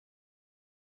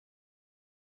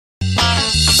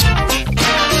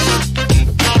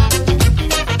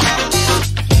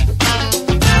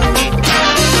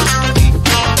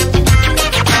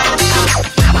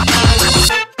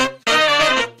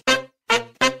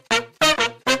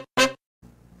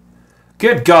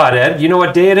Good God, Ed. You know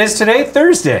what day it is today?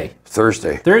 Thursday.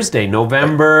 Thursday,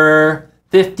 November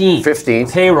 15th.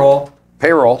 15th.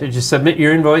 Payroll. Did you submit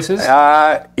your invoices?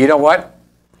 You know what?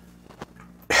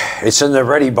 It's in the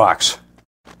ready box.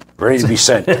 Ready to be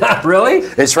sent. Really?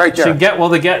 It's right there. Should get while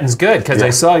the getting's good, because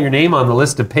I saw your name on the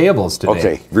list of payables today.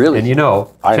 Okay, really? And you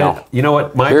know, you know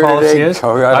what my policy is?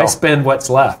 I spend what's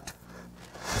left.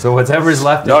 So whatever's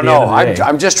left at the end of the day.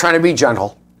 I'm just trying to be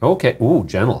gentle. Okay. Ooh,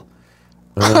 gentle.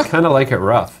 I kind of like it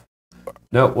rough.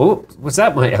 No, was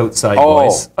that my outside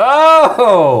voice?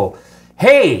 Oh!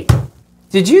 Hey,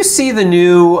 did you see the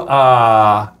new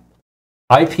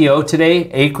IPO today,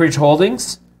 Acreage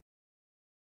Holdings?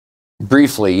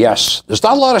 Briefly, yes. There's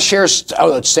not a lot of shares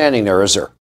outstanding there, is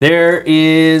there? There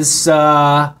is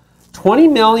 20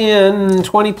 million,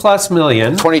 20 plus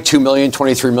million. 22 million,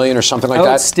 23 million or something like that.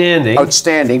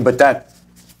 Outstanding, but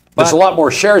there's a lot more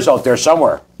shares out there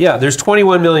somewhere. Yeah, there's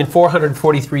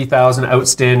 21,443,000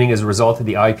 outstanding as a result of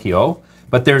the IPO,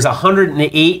 but there's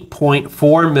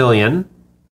 108.4 million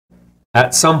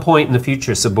at some point in the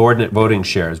future subordinate voting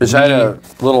shares. Is that a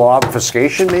little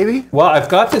obfuscation, maybe? Well, I've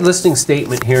got the listing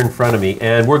statement here in front of me,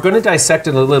 and we're going to dissect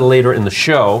it a little later in the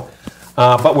show,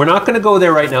 but we're not going to go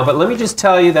there right now. But let me just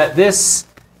tell you that this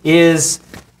is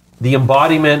the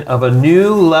embodiment of a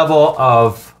new level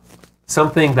of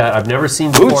something that I've never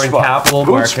seen before in capital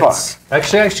markets.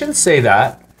 Actually, I shouldn't say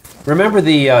that. Remember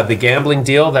the gambling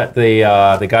deal that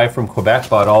the guy from Quebec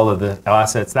bought all of the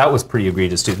assets? That was pretty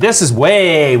egregious too. This is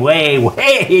way, way,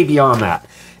 way beyond that.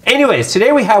 Anyways,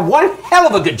 today we have one hell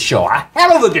of a good show.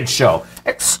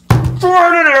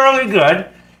 Extraordinarily good.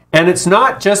 And it's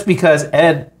not just because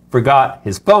Ed forgot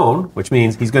his phone, which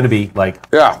means he's going to be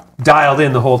dialed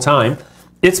in the whole time.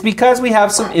 It's because we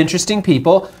have some interesting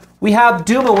people. We have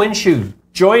Duma Winshu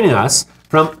joining us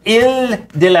from Ile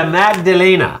de la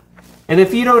Magdalena. And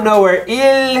if you don't know where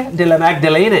Ile de la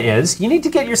Magdalena is, you need to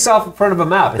get yourself in front of a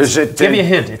map. Give you a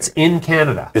hint. It's in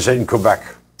Canada. Is it in Quebec?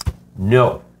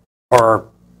 No. Or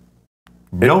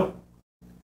no.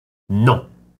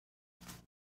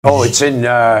 Oh, it's in.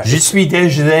 Je suis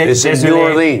désolé. It's in New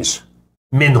Orleans.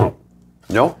 Mais non.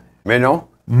 No. Mais non.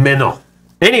 Mais non.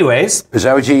 Anyways. Is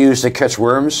that what you use to catch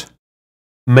worms?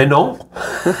 Mais non.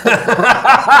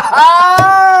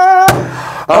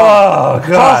 Oh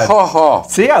God!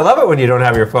 See, I love it when you don't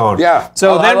have your phone. Yeah.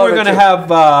 So then we're going to have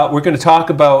we're going to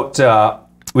talk about.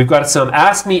 We've got some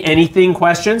Ask Me Anything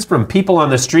questions from people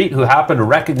on the street who happen to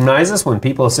recognize us when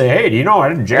people say, "Hey, do you know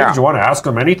Ed and James? You want to ask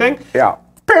them anything?" Yeah.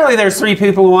 Apparently, there's 3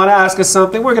 people who want to ask us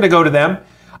something. We're going to go to them.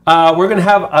 We're going to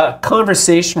have a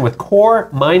conversation with Core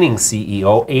Mining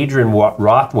CEO Adrian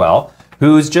Rothwell,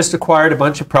 who's just acquired a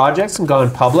bunch of projects and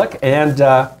gone public. And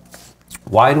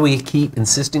why do we keep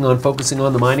insisting on focusing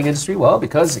on the mining industry? Well,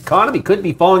 because the economy could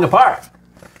be falling apart.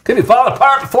 Could be falling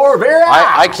apart before very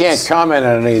I can't comment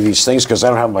on any of these things because I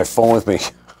don't have my phone with me.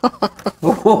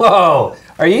 Whoa.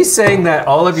 Are you saying that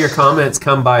all of your comments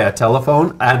come by a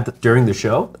telephone during the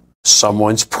show?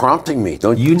 Someone's prompting me.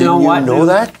 Didn't you know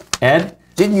that? Ed?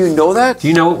 Didn't you know that? Do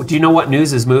you know what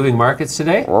news is moving markets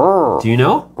today? Do you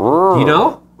know? Do you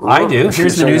know? I do.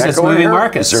 Here's the news that's moving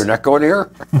markets. Is there an echo in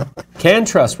here?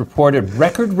 CannTrust reported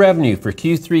record revenue for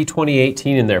Q3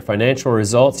 2018 in their financial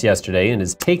results yesterday and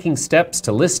is taking steps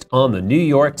to list on the New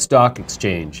York Stock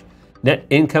Exchange. Net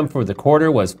income for the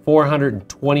quarter was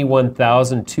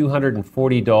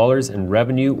 $421,240 and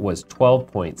revenue was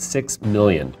 $12.6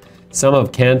 million. Some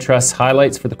of CannTrust's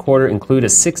highlights for the quarter include a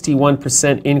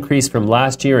 61% increase from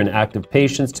last year in active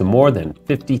patients to more than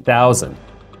 50,000.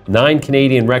 9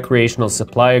 Canadian recreational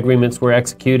supply agreements were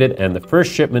executed, and the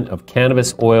first shipment of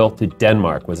cannabis oil to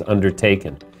Denmark was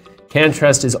undertaken.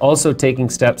 CannTrust is also taking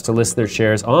steps to list their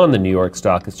shares on the New York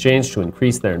Stock Exchange to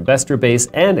increase their investor base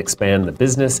and expand the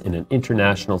business in an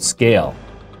international scale.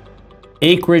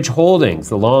 Acreage Holdings,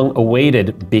 the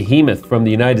long-awaited behemoth from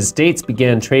the United States,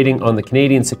 began trading on the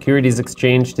Canadian Securities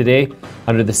Exchange today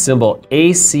under the symbol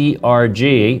ACRG.U.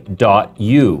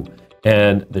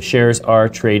 And the shares are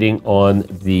trading on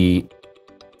the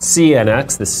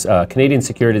CNX, this Canadian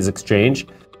Securities Exchange.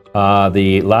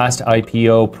 The last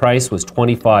IPO price was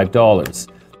 $25.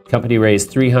 The company raised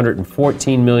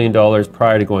 $314 million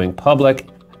prior to going public.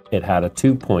 It had a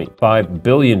 $2.5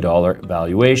 billion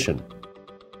valuation.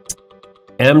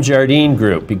 MJardin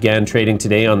Group began trading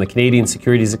today on the Canadian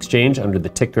Securities Exchange under the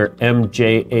ticker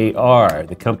MJAR.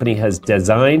 The company has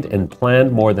designed and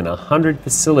planned more than 100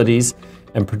 facilities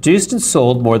and produced and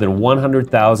sold more than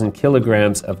 100,000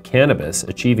 kilograms of cannabis,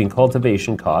 achieving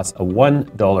cultivation costs of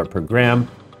 $1 per gram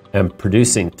and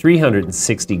producing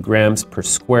 360 grams per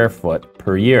square foot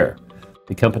per year.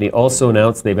 The company also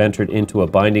announced they've entered into a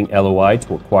binding LOI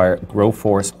to acquire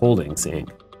Growforce Holdings Inc.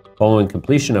 Following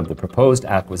completion of the proposed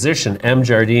acquisition,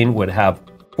 MJardin would have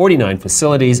 49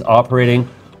 facilities operating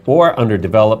or under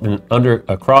development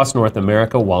across North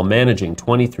America while managing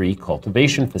 23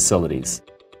 cultivation facilities.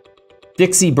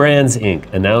 Dixie Brands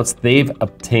Inc. announced they've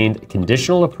obtained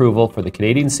conditional approval for the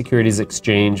Canadian Securities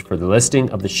Exchange for the listing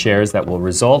of the shares that will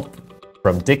result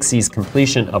from Dixie's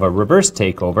completion of a reverse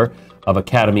takeover of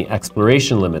Academy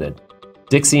Exploration Limited.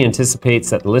 Dixie anticipates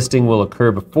that the listing will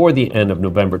occur before the end of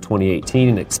November 2018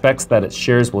 and expects that its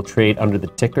shares will trade under the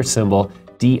ticker symbol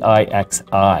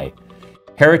DIXI.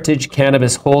 Heritage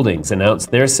Cannabis Holdings announced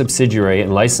their subsidiary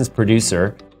and licensed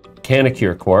producer,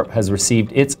 CannCrust Corp., has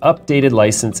received its updated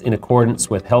license in accordance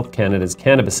with Health Canada's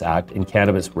Cannabis Act and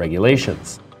cannabis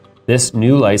regulations. This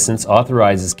new license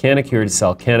authorizes CannCrust to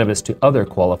sell cannabis to other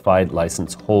qualified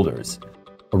license holders.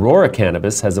 Aurora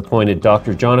Cannabis has appointed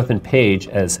Dr. Jonathan Page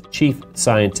as Chief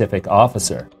Scientific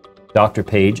Officer. Dr.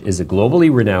 Page is a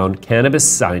globally renowned cannabis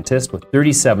scientist with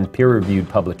 37 peer-reviewed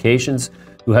publications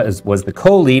who was the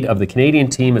co-lead of the Canadian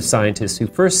team of scientists who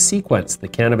first sequenced the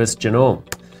cannabis genome.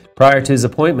 Prior to his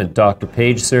appointment, Dr.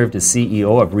 Page served as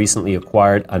CEO of recently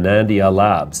acquired Anandia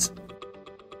Labs.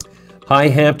 High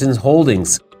Hamptons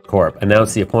Holdings Corp.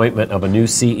 Announced the appointment of a new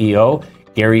CEO.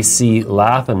 Gary C.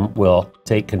 Latham will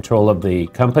take control of the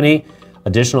company.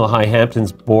 Additional High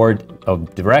Hamptons Board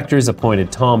of Directors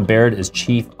appointed Tom Baird as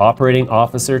Chief Operating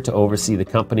Officer to oversee the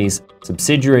company's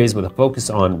subsidiaries with a focus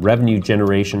on revenue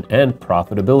generation and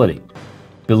profitability.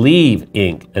 Believe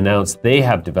Inc. announced they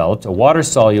have developed a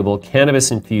water-soluble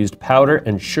cannabis-infused powder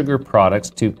and sugar products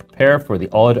to prepare for the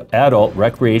adult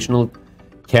recreational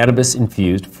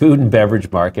cannabis-infused food and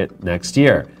beverage market next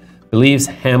year. Believe's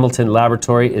Hamilton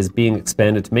laboratory is being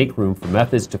expanded to make room for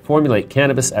methods to formulate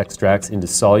cannabis extracts into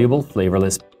soluble,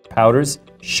 flavorless powders,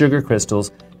 sugar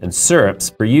crystals, and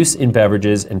syrups for use in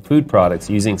beverages and food products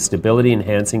using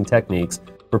stability-enhancing techniques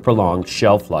for prolonged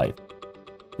shelf life.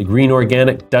 The Green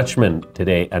Organic Dutchman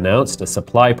today announced a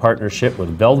supply partnership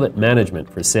with Velvet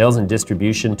Management for sales and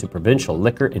distribution to provincial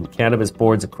liquor and cannabis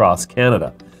boards across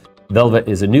Canada. Velvet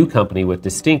is a new company with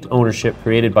distinct ownership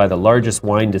created by the largest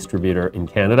wine distributor in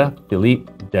Canada, Philippe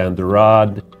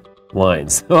Dandurand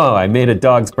Wines. Oh, I made a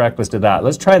dog's breakfast of that.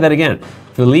 Let's try that again.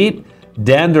 Philippe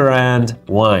Dandurand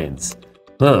Wines.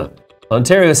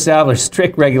 Ontario established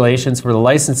strict regulations for the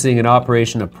licensing and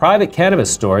operation of private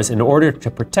cannabis stores in order to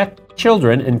protect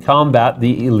children and combat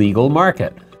the illegal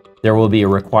market. There will be a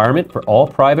requirement for all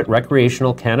private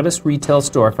recreational cannabis retail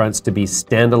storefronts to be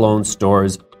standalone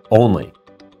stores only.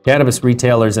 Cannabis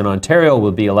retailers in Ontario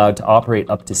will be allowed to operate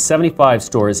up to 75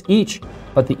 stores each,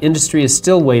 but the industry is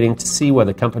still waiting to see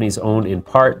whether companies owned in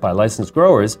part by licensed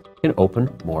growers can open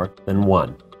more than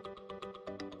one.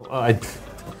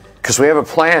 Because we have a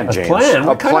plan, James. A plan?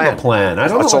 What kind of a plan? I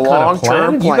don't know what kind of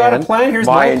plan. You got a plan? Here's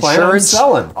my plan. I'm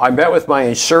selling. I met with my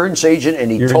insurance agent,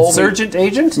 and he told me... Your insurgent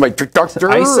agent? My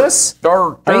doctor. ISIS?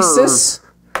 ISIS?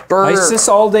 ISIS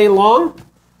all day long?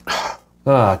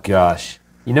 Oh, gosh.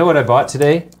 You know what I bought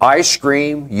today? I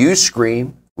scream, you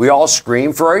scream, we all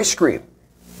scream for ice cream.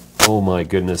 Oh my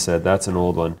goodness, Ed, that's an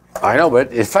old one. I know,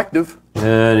 but effective.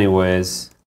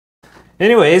 Anyways,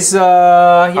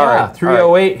 yeah, right,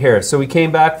 308 here. So we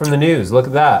came back from the news. Look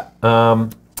at that.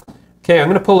 Okay, I'm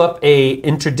going to pull up a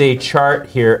intraday chart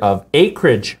here of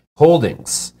Acreage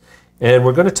Holdings. And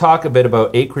we're going to talk a bit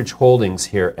about Acreage Holdings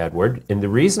here, Edward. And the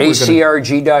reason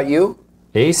ACRG.U?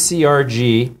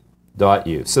 ACRG.U.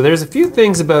 So there's a few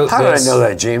things about How did I know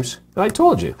that, James? I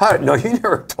told you. No, you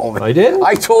never told me. I did?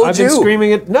 I told you. I've been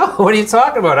screaming it. No, what are you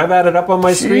talking about? I've had it up on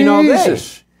my screen all day.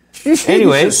 Jesus.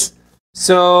 Anyways,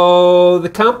 so the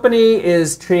company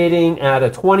is trading at a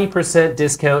 20%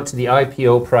 discount to the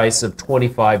IPO price of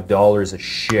 $25 a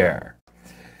share.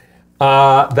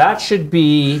 That should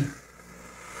be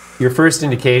your first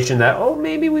indication that, oh,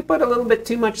 maybe we put a little bit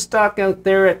too much stock out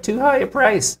there at too high a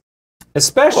price.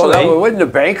 Especially... Well, wouldn't the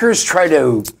bankers try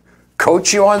to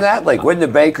coach you on that? Like, wouldn't the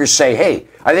bankers say, hey,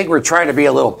 I think we're trying to be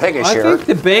a little piggish here? I think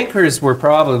the bankers were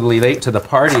probably late to the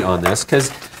party on this, because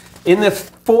in the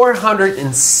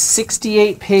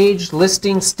 468-page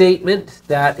listing statement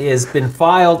that has been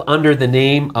filed under the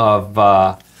name of...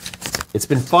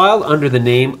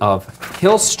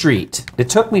 Hill Street. It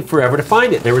took me forever to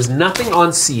find it. There was nothing on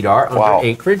CDR under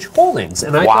Acreage Holdings.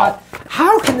 And I thought,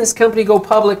 how can this company go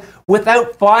public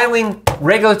without filing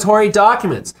regulatory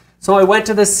documents? So I went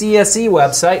to the CSE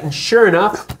website, and sure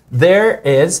enough, there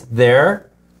is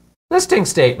their listing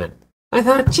statement. I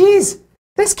thought, geez,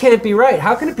 this can't be right.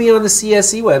 How can it be on the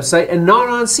CSE website and not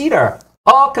on CDR?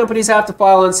 All companies have to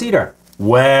file on CDR.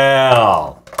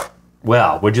 Well,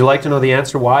 Well, would you like to know the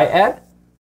answer why, Ed?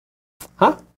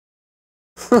 Huh?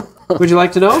 Would you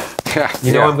like to know? Yeah.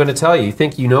 You know I'm going to tell you. You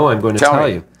think you know I'm going to tell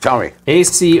you. Tell me.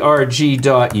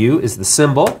 ACRG.U is the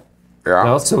symbol. Yeah.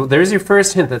 Well, so there's your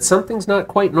first hint that something's not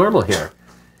quite normal here.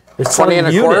 There's 20 and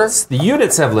a units. quarter? The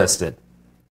units have listed.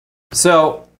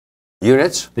 So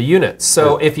Units? the units.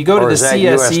 So if you go to the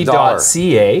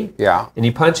CSE.ca and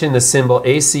you punch in the symbol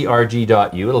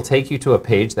ACRG.U, it'll take you to a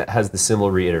page that has the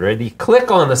symbol reiterated. You click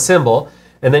on the symbol,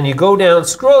 and then you go down,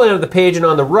 scroll down to the page, and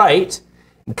on the right,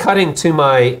 cutting to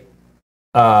my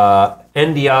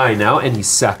NDI now, any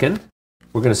second.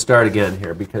 We're going to start again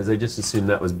here because I just assumed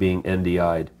that was being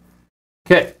NDI'd.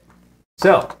 Okay,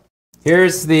 so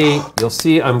here's the, you'll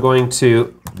see I'm going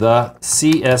to the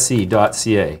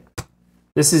CSE.ca.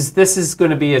 This is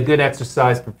going to be a good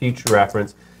exercise for future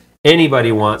reference.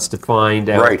 Anybody wants to find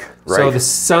out. Right. So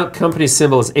the company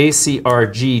symbol is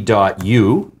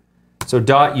ACRG.U.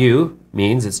 So .U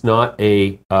means it's not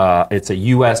a, it's a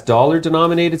US dollar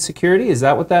denominated security. Is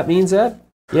that what that means, Ed?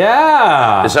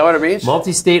 Yeah. Is that what it means?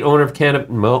 Multi-state owner of Canada.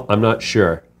 Well, I'm not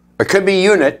sure. It could be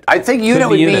unit. I think unit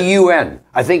would be UN.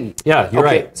 I think. Yeah, you're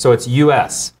right. So it's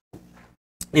US.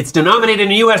 It's denominated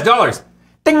in US dollars.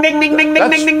 Ding, ding, ding, ding, ding,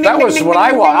 ding, ding. That was what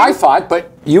I thought, but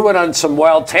you went on some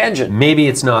wild tangent. Maybe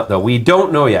it's not, though. We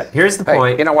don't know yet. Here's the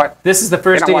point. You know what? This is the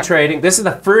first day trading. This is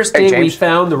the first day we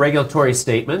found the regulatory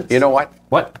statement. You know what?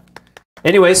 What?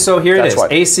 Anyway, so here it is.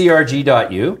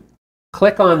 ACRG.U.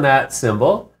 Click on that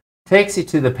symbol. Takes you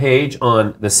to the page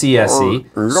on the CSE.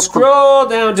 Scroll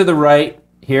down to the right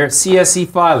here. CSE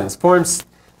filings. Forms,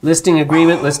 listing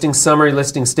agreement, listing summary,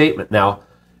 listing statement. Now,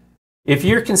 if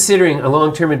you're considering a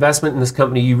long-term investment in this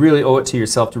company, you really owe it to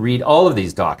yourself to read all of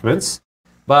these documents.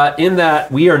 But in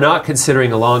that, we are not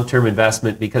considering a long-term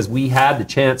investment because we had the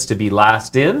chance to be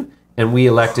last in, and we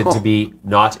elected to be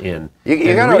not in.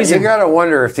 You gotta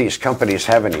wonder if these companies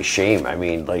have any shame. I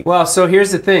mean, like. Well, so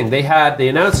here's the thing: they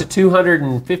announced a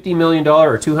 $250 million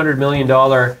or $200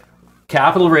 million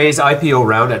capital raise IPO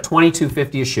round at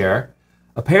 $22.50 a share.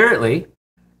 Apparently,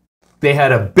 they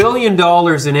had $1 billion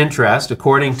in interest,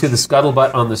 according to the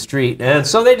scuttlebutt on the street, and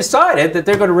so they decided that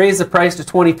they're going to raise the price to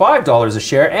 $25 a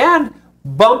share and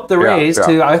bump the raise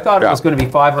to, I thought it was going to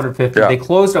be $550. They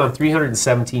closed on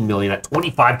 $317 million at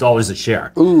 $25 a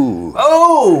share. Ooh.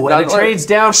 Oh, and it trades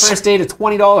down first day to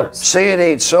 $20. Say it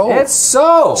ain't so. It's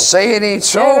so. Say it ain't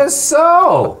so. It is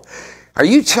so. Are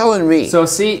you telling me? So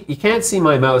see, you can't see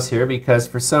my mouse here because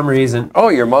for some reason... Oh,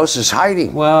 your mouse is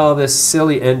hiding. Well, this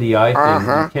silly NDI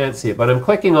thing, you can't see it. But I'm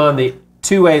clicking on the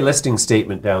 2A listing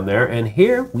statement down there, and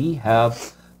here we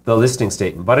have the listing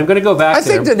statement. But I'm going to go back I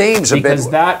think the name's a bit... because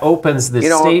that opens the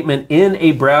statement in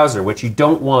a browser, which you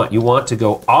don't want. You want to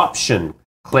go option,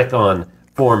 click on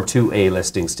Form 2A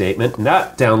listing statement, and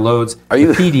that downloads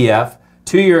the PDF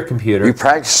to your computer. Are you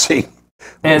practicing?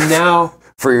 And now...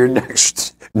 for your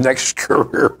next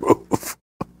career move.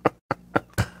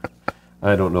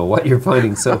 I don't know what you're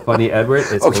finding so funny, Edward.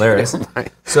 It's hilarious.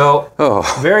 So,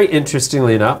 very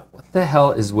interestingly enough, what the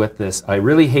hell is with this? I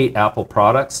really hate Apple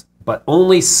products, but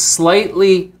only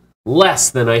slightly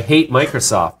less than I hate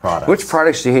Microsoft products. Which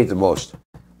products do you hate the most?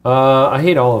 I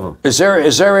hate all of them. Is there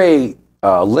a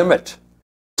limit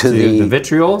to the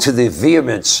vitriol? To the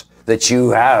vehemence that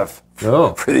you have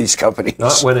for these companies?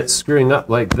 Not when it's screwing up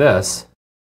like this.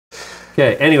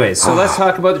 Okay, anyway, so let's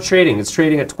talk about the trading. It's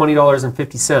trading at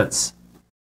 $20.50.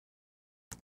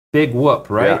 Big whoop,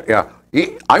 right? Yeah.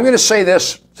 I'm going to say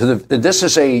this. This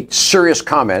is a serious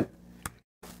comment.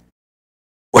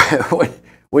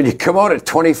 When you come out at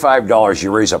 $25,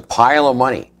 you raise a pile of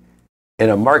money in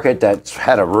a market that's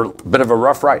had a bit of a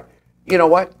rough ride. You know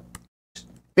what?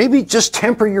 Maybe just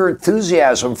temper your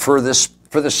enthusiasm for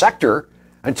the sector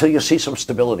until you see some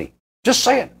stability. Just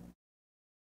say it.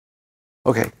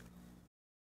 Okay.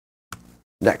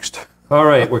 Next. All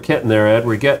right, we're getting there, Ed.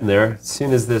 We're getting there. As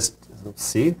soon as this,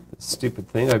 see, this stupid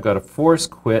thing, I've got to force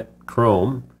quit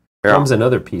Chrome. Chrome's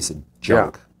another piece of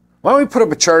junk. Why don't we put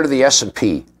up a chart of the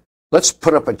S&P? Let's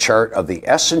put up a chart of the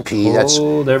S&P.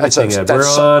 Hold everything, Ed.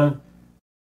 We're on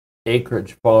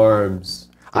Acreage Farms.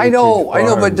 I know,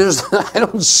 but I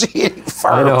don't see any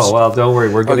farms. I know. Well, don't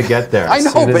worry. We're going to get there. I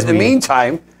know, but in the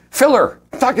meantime, filler.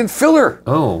 I'm talking filler.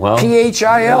 Oh, well.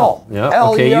 PHIL. Yeah.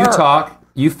 Okay, you talk.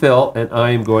 You fill, and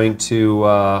I'm going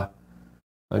to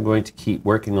keep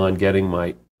working on getting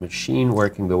my machine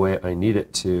working the way I need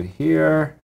it to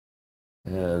here.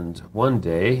 And one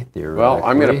day, theoretically... Well,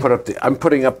 I'm going to put up I'm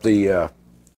putting up the...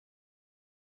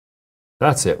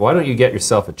 That's it. Why don't you get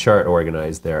yourself a chart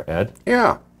organized there, Ed?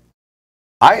 Yeah.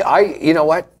 You know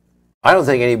what? I don't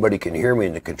think anybody can hear me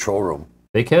in the control room.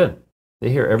 They can.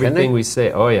 They hear everything we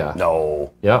say. Oh, yeah.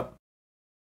 No. Yep.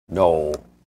 No.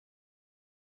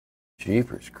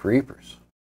 Jeepers creepers.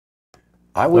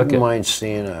 I wouldn't mind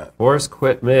seeing a... Force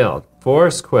quit mailed.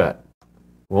 Force quit.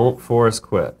 Won't force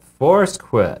quit. Force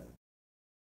quit.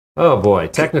 Oh boy,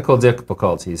 technical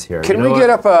difficulties here. Can we get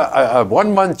up a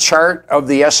 1 month chart of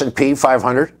the S&P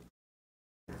 500?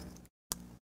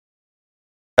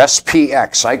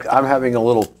 SPX. I'm having a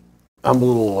little...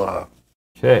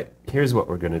 Okay, here's what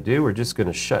we're going to do. We're just going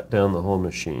to shut down the whole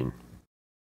machine.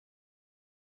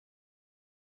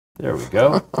 There we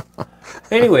go.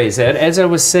 Anyways, Ed, as I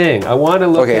was saying, I want to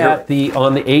look at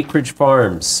on the Acreage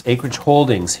Farms, Acreage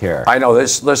Holdings here. I know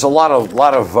there's a lot of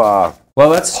well,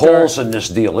 let's holes in this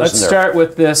deal, isn't there? Let's start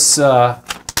with this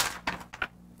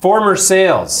former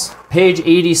sales, page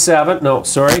 87. No,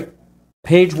 sorry,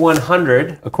 page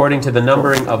 100, according to the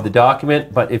numbering of the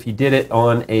document. But if you did it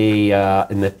on a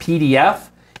in the PDF,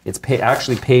 it's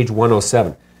actually page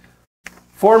 107.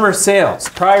 Former sales,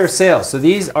 prior sales. So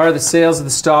these are the sales of the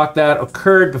stock that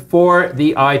occurred before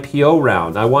the IPO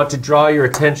round. I want to draw your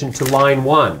attention to line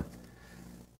 1.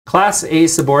 Class A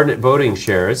subordinate voting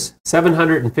shares,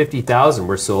 750,000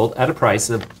 were sold at a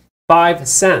price of 5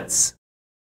 cents.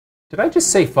 Did I just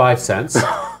say 5 cents?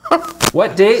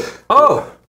 What date?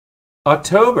 Oh,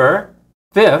 October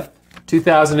 5th,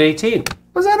 2018.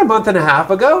 Was that a month and a half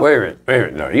ago? Wait a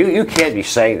minute. No, you can't be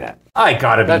saying that. I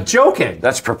gotta be joking.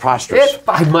 That's preposterous.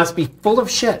 I must be full of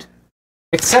shit.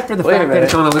 Except for the fact that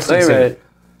it's on a listing Wait a minute.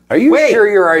 Are you sure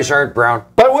your eyes aren't brown?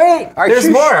 But wait, there's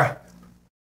more.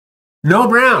 No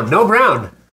brown, no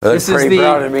brown. That's pretty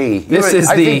brown to me. I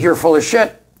think you're full of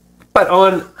shit. But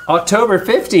on October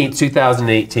 15th,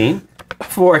 2018,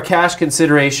 for a cash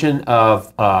consideration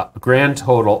of a grand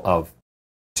total of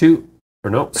So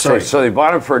they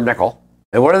bought them for a nickel.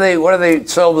 And what do they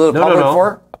sell to the public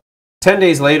for? 10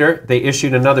 days later, they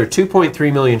issued another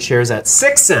 2.3 million shares at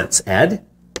 6 cents, Ed.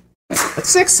 At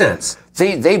 6 cents.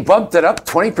 They bumped it up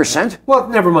 20%? Well,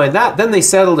 never mind that. Then they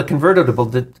settled a convertible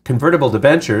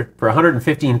debenture for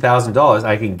 $115,000.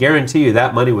 I can guarantee you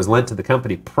that money was lent to the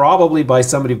company, probably by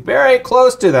somebody very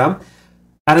close to them,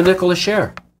 at a nickel a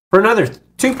share. For another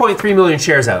 2.3 million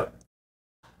shares out.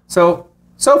 So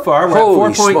far, we're at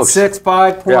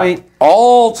 4.65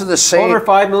 all to the same. Over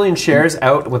 5 million shares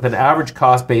out with an average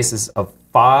cost basis of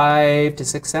 5 to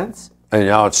 6 cents. And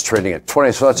now it's trading at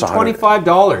 20, so that's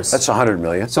 $25. That's $100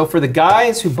 million. So for the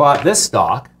guys who bought this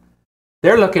stock,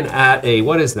 they're looking at a,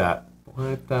 what is that?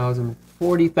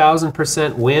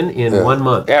 40,000% win in 1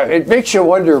 month. Yeah, it makes you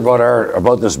wonder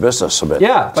about this business a bit.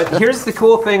 Yeah, but here's the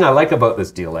cool thing I like about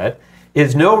this deal, Ed,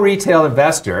 is no retail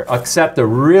investor, except the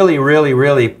really, really,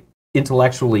 really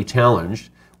intellectually challenged,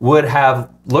 would have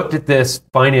looked at this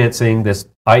financing, this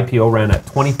IPO ran at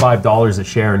 $25 a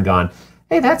share and gone,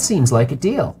 hey, that seems like a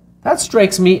deal. That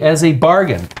strikes me as a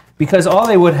bargain. Because all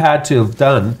they would have had to have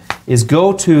done is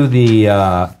go to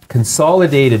the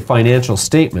consolidated financial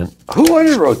statement. Who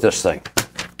underwrote this thing?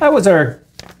 That was I'm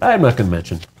not going to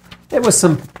mention. It was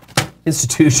some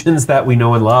institutions that we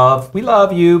know and love. We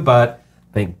love you, but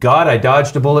thank God I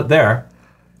dodged a bullet there.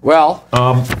 Well,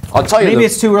 I'll tell you. Maybe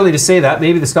it's too early to say that.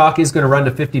 Maybe the stock is going to run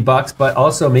to $50, but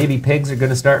also maybe pigs are going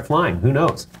to start flying. Who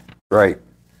knows? Right.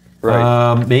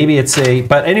 Maybe it's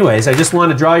but anyways, I just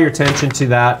want to draw your attention to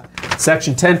that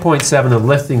section 10.7 of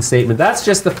listing statement. That's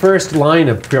just the first line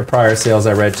of prior sales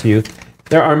I read to you.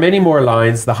 There are many more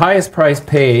lines. The highest price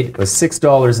paid was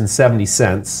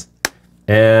 $6.70,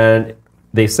 and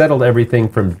they settled everything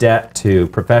from debt to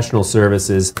professional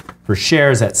services for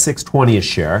shares at $6.20 a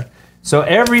share. So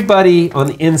everybody on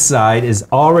the inside is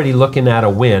already looking at a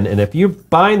win, and if you're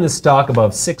buying the stock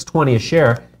above $6.20 a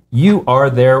share, you are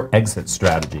their exit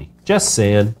strategy. Just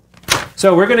saying.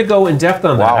 So we're going to go in depth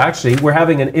on that. Actually, we're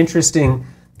having an interesting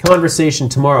conversation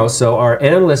tomorrow. So our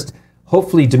analyst,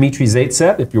 hopefully Dmitry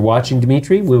Zaitsev, if you're watching,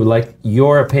 Dmitry, we would like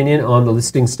your opinion on the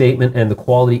listing statement and the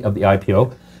quality of the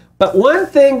IPO. But one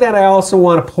thing that I also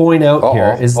want to point out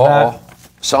here is that...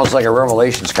 Sounds like a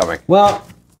revelation's coming. Well,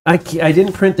 I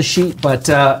didn't print the sheet, but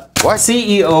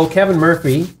CEO Kevin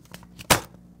Murphy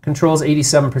controls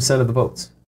 87% of the votes.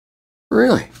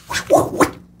 Really?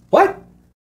 What?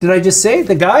 Did I just say?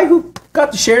 The guy who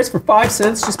got the shares for 5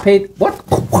 cents just paid what?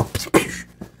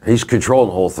 He's controlling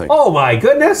the whole thing. Oh my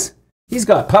goodness. He's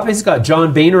got puppies. He's got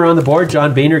John Boehner on the board.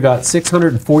 John Boehner got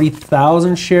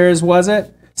 640,000 shares, was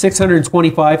it?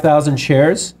 625,000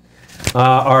 shares.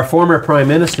 Our former Prime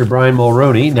Minister, Brian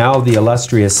Mulroney, now the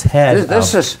illustrious head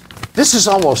This is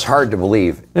almost hard to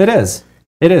believe. It is.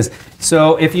 It is.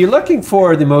 So if you're looking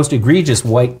for the most egregious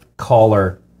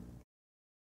white-collar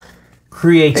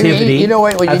creativity You know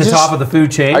what, at the top of the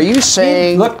food chain. Are you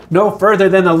saying... Look no further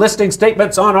than the listing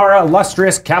statements on our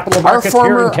illustrious capital markets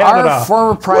here in Canada. Our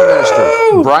former Prime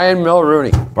Minister, Brian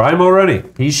Mulroney. Brian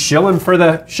Mulroney. He's shilling for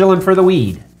the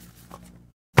weed.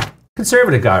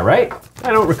 Conservative guy, right?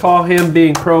 I don't recall him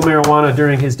being pro-marijuana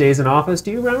during his days in office.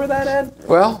 Do you remember that, Ed?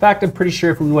 Well... In fact, I'm pretty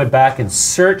sure if we went back and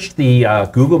searched the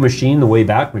Google machine, the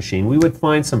Wayback Machine, we would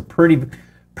find some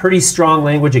pretty strong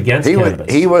language against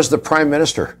cannabis. He was the Prime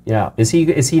Minister. Yeah. Is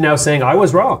he now saying, I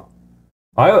was wrong?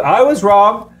 I was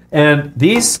wrong. And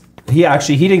he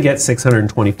didn't get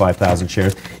 625,000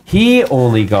 shares. He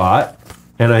only got...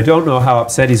 And I don't know how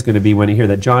upset he's going to be when he hears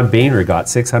that John Boehner got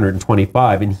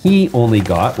 625, and he only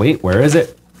got, wait, where is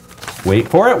it? Wait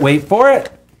for it.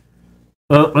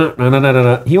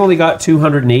 No. He only got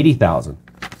 280,000.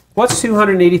 What's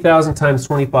 280,000 times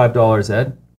 $25,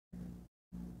 Ed?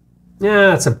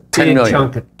 Yeah, it's a big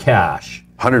chunk of cash.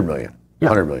 100 million. Yeah.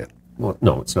 100 million. Well,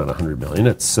 no, it's not 100 million.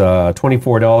 It's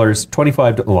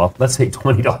 $25, well, let's say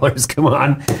 $20, come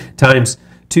on, times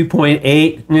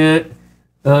 2.8,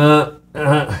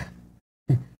 5.6,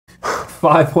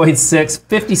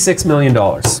 $56 million.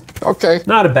 Okay.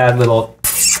 Not a bad little...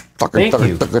 Thank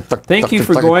you. Thank you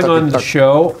for going on the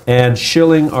show and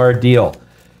shilling our deal.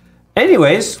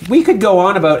 Anyways, we could go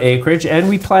on about Acreage, and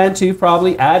we plan to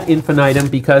probably ad infinitum,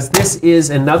 because this is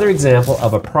another example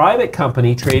of a private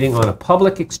company trading on a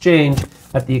public exchange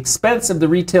at the expense of the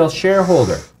retail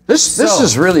shareholder. This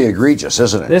is really egregious,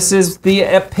 isn't it? This is the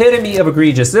epitome of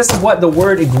egregious. This is what the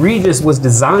word egregious was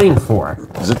designed for.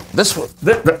 Is it this one?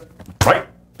 Right.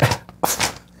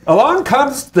 Along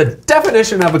comes the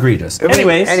definition of egregious.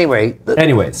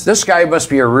 Anyways, this guy must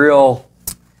be a real,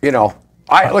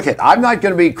 I'm not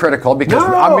going to be critical because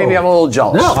maybe I'm a little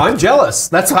jealous. No, I'm jealous.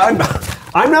 That's why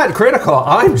I'm not critical.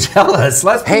 I'm jealous.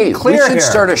 Let's be clear here. We should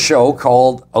start a show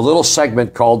a little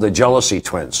segment called The Jealousy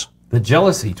Twins. The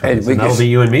Jealousy Twins. And that'll be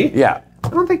you and me? Yeah. I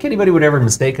don't think anybody would ever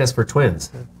mistake us for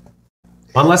twins.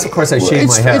 Unless, of course, I shave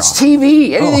my hair It's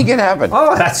TV. Anything can happen.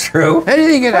 Oh, that's true.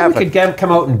 Anything can happen. We could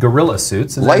come out in gorilla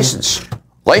suits. And license.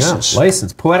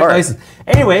 Poetic license.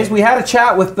 Anyways, we had a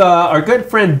chat with our good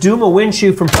friend Duma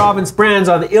Winshew from Province Brands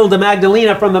on the Ile de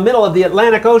Magdalena from the middle of the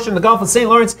Atlantic Ocean, the Gulf of St.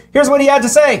 Lawrence. Here's what he had to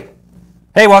say.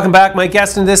 Hey, welcome back. My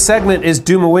guest in this segment is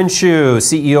Duma Winshew,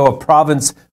 CEO of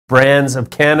Province Brands of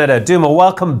Canada. Duma,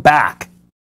 welcome back.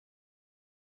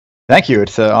 Thank you.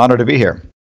 It's an honor to be here.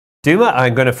 Duma,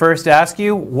 I'm going to first ask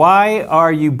you, why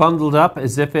are you bundled up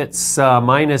as if it's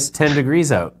minus 10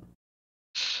 degrees out?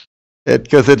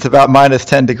 Because it's about minus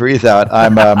 10 degrees out.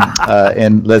 I'm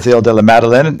in Les Îles de la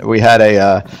Madeleine. We had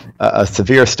a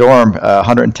severe storm,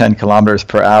 110 kilometers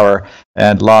per hour,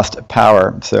 and lost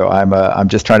power. So I'm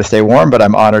just trying to stay warm, but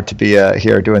I'm honored to be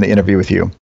here doing the interview with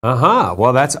you.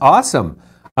 Well, that's awesome.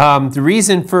 The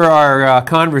reason for our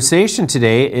conversation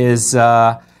today is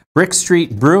Brick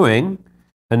Street Brewing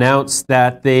announced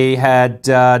that they had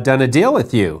done a deal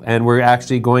with you, and we're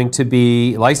actually going to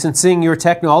be licensing your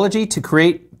technology to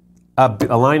create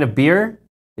a line of beer.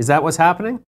 Is that what's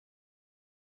happening?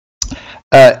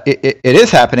 It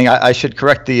is happening. I should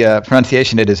correct the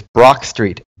pronunciation. It is Brock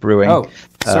Street Brewing. Oh,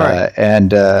 sorry.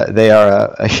 And they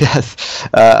are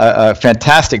a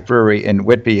fantastic brewery in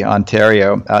Whitby,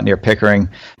 Ontario, out near Pickering.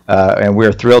 And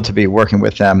we're thrilled to be working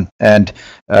with them. And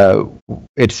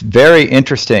it's very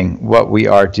interesting what we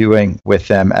are doing with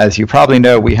them. As you probably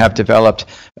know, we have developed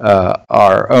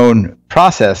our own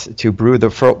process to brew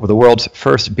the world's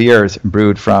first beers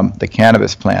brewed from the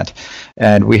cannabis plant.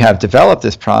 And we have developed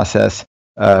this process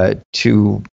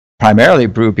to primarily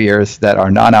brew beers that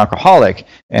are non-alcoholic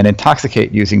and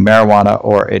intoxicate using marijuana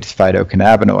or its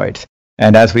phytocannabinoids.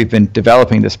 And as we've been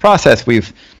developing this process,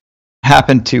 we've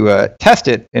happened to test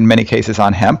it in many cases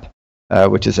on hemp,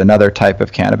 which is another type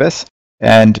of cannabis.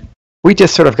 And we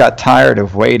just sort of got tired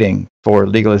of waiting for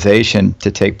legalization to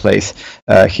take place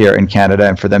here in Canada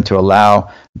and for them to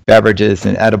allow beverages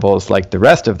and edibles like the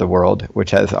rest of the world, which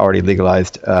has already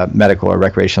legalized medical or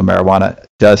recreational marijuana,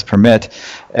 does permit.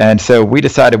 And so we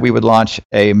decided we would launch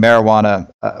a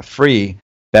marijuana-free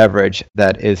beverage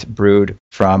that is brewed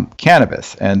from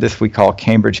cannabis, and this we call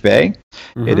Cambridge Bay.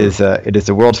 Mm-hmm. It is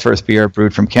the world's first beer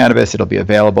brewed from cannabis. It'll be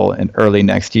available in early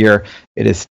next year.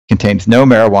 It contains no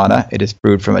marijuana. It is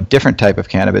brewed from a different type of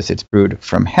cannabis. It's brewed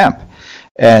from hemp.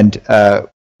 And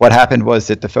what happened was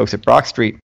that the folks at Brock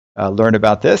Street learned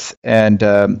about this, and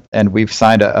we've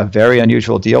signed a very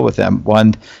unusual deal with them,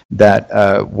 one that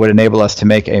would enable us to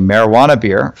make a marijuana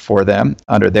beer for them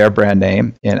under their brand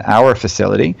name in our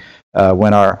facility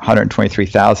when our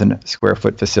 123,000 square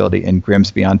foot facility in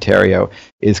Grimsby, Ontario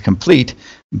is complete.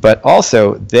 But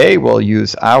also they will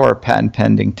use our patent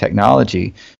pending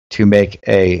technology to make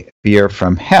a beer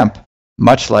from hemp,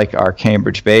 much like our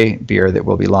Cambridge Bay beer that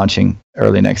we'll be launching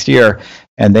early next year,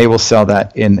 and they will sell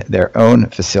that in their own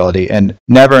facility. And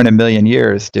never in a million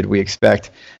years did we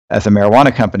expect, as a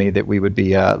marijuana company, that we would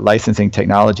be licensing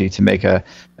technology to make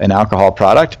an alcohol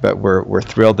product, but we're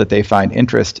thrilled that they find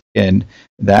interest in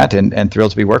that, and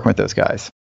thrilled to be working with those guys.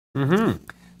 Mm-hmm.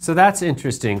 So that's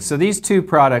interesting. So these two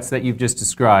products that you've just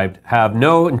described have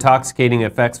no intoxicating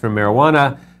effects from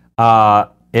marijuana.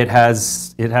 It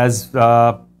has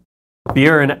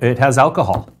beer and it has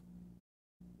alcohol.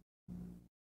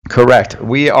 Correct.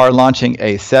 We are launching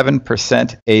a 7%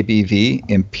 ABV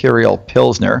Imperial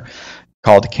Pilsner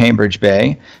called Cambridge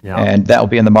Bay, and that will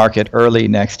be in the market early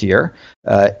next year.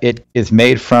 It is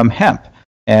made from hemp,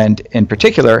 and in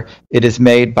particular, it is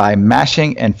made by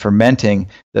mashing and fermenting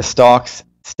the stalks,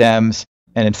 stems,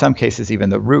 and in some cases even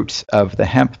the roots of the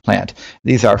hemp plant.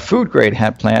 These are food-grade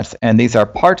hemp plants, and these are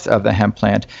parts of the hemp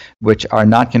plant which are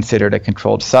not considered a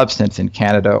controlled substance in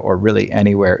Canada or really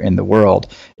anywhere in the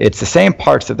world. It's the same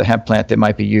parts of the hemp plant that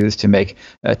might be used to make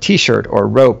a t-shirt or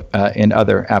rope in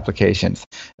other applications.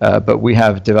 But we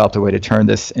have developed a way to turn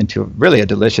this into really a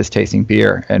delicious tasting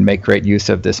beer and make great use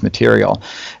of this material.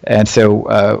 And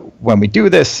so when we do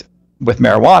this with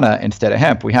marijuana instead of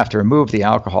hemp, we have to remove the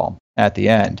alcohol at the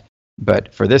end.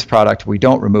 But for this product, we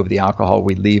don't remove the alcohol.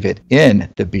 We leave it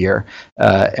in the beer.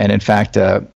 And in fact,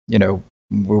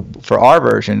 for our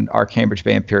version, our Cambridge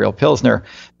Bay Imperial Pilsner,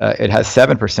 it has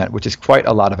 7%, which is quite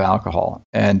a lot of alcohol.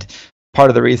 And part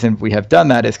of the reason we have done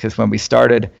that is because when we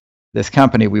started this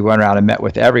company, we went around and met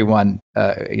with everyone,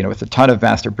 with a ton of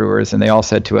master brewers, and they all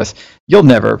said to us, "You'll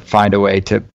never find a way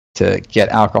to get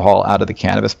alcohol out of the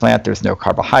cannabis plant. There's no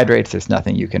carbohydrates. There's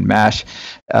nothing you can mash."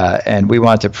 And we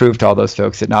wanted to prove to all those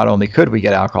folks that not only could we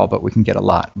get alcohol, but we can get a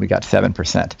lot. We got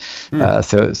 7%.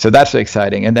 So that's really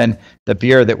exciting. And then the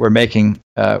beer that we're making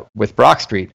with Brock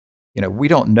Street, we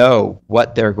don't know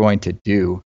what they're going to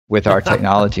do with our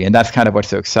technology, and that's kind of what's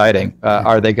so exciting.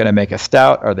 Are they going to make a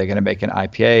stout? Are they going to make an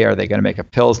IPA? Are they going to make a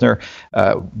Pilsner?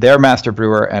 Their master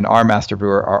brewer and our master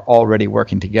brewer are already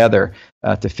working together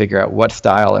to figure out what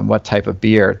style and what type of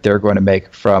beer they're going to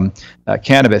make from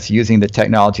cannabis using the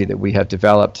technology that we have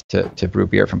developed to brew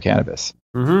beer from cannabis.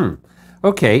 Mm-hmm.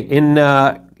 Okay,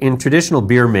 in traditional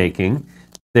beer making,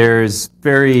 there's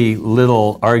very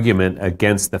little argument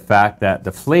against the fact that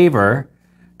the flavor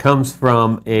comes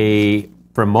from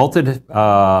malted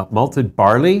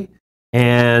barley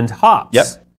and hops. Yep.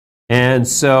 And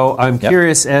so I'm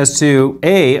curious as to,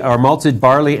 A, are malted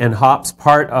barley and hops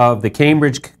part of the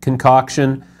Cambridge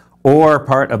concoction or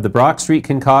part of the Brock Street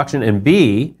concoction? And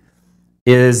B,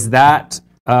 is that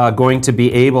going to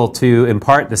be able to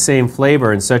impart the same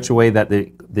flavor in such a way that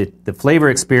the flavor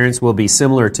experience will be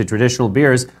similar to traditional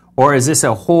beers? Or is this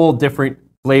a whole different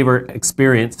flavor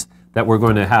experience that we're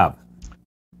going to have?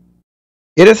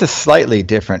 It is a slightly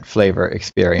different flavor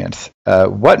experience.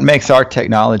 What makes our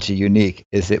technology unique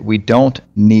is that we don't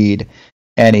need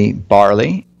any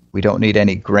barley, we don't need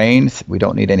any grains, we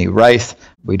don't need any rice,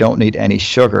 we don't need any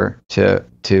sugar to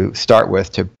start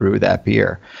with to brew that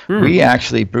beer. We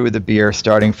actually brew the beer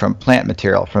starting from plant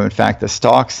material, from in fact the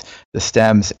stalks, the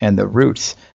stems, and the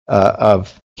roots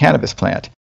of cannabis plant.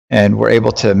 And we're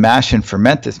able to mash and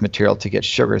ferment this material to get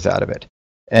sugars out of it.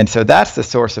 And so that's the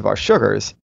source of our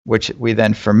sugars, which we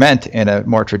then ferment in a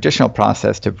more traditional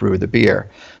process to brew the beer.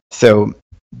 So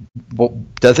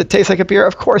does it taste like a beer?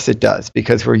 Of course it does,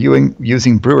 because we're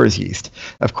using brewer's yeast.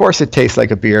 Of course it tastes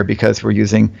like a beer because we're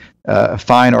using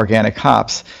fine organic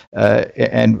hops,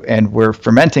 and we're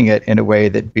fermenting it in a way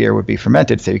that beer would be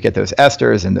fermented. So you get those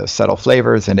esters and those subtle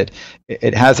flavors, and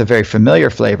it has a very familiar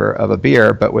flavor of a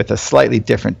beer, but with a slightly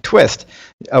different twist,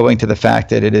 owing to the fact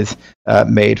that it is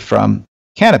made from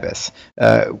cannabis.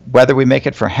 Whether we make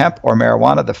it for hemp or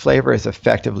marijuana, the flavor is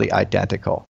effectively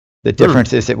identical. The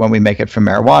difference is that when we make it from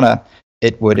marijuana,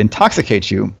 it would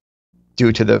intoxicate you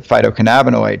due to the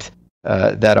phytocannabinoids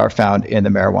that are found in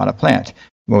the marijuana plant.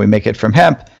 When we make it from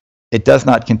hemp, it does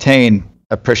not contain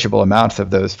appreciable amounts of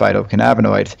those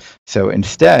phytocannabinoids. So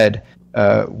instead,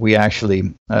 we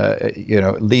actually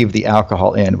leave the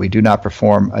alcohol in. We do not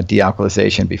perform a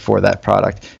dealcoholization before that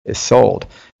product is sold.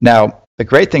 Now, the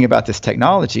great thing about this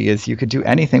technology is you could do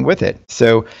anything with it.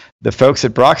 So the folks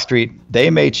at Brock Street, they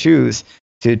may choose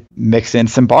to mix in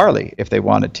some barley if they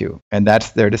wanted to, and that's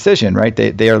their decision, right?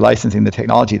 They are licensing the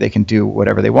technology. They can do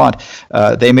whatever they want.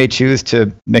 They may choose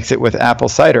to mix it with apple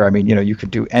cider. I mean, you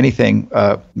could do anything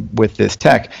with this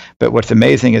tech, but what's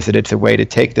amazing is that it's a way to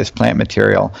take this plant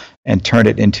material and turn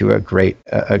it into a great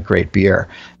beer.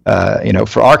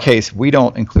 For our case, we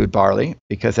don't include barley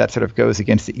because that sort of goes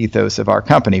against the ethos of our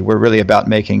company. We're really about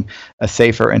making a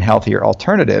safer and healthier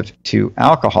alternative to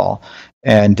alcohol.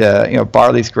 And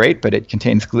barley's great, but it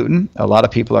contains gluten. A lot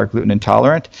of people are gluten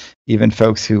intolerant. Even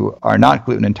folks who are not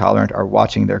gluten intolerant are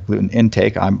watching their gluten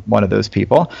intake. I'm one of those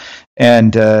people.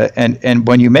 And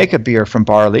when you make a beer from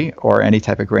barley or any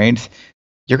type of grains,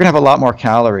 you're going to have a lot more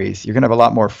calories. You're going to have a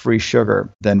lot more free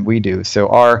sugar than we do. So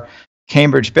our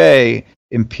Cambridge Bay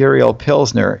Imperial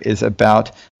Pilsner is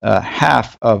about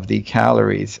half of the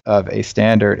calories of a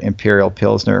standard Imperial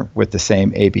Pilsner with the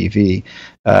same ABV.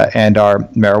 And our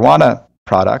marijuana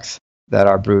products that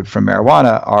are brewed from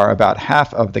marijuana are about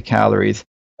half of the calories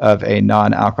of a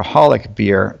non-alcoholic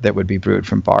beer that would be brewed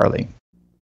from barley.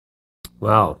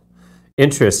 Wow.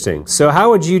 Interesting. So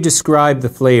how would you describe the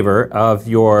flavor of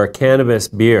your cannabis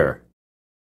beer?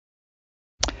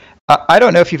 I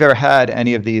don't know if you've ever had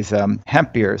any of these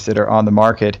hemp beers that are on the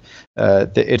market.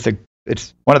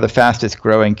 It's one of the fastest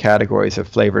growing categories of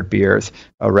flavored beers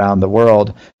around the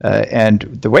world. And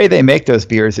the way they make those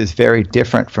beers is very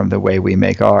different from the way we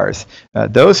make ours.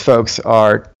 Those folks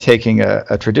are taking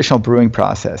a traditional brewing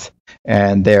process,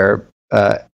 and they're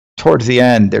towards the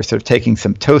end, they're sort of taking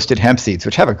some toasted hemp seeds,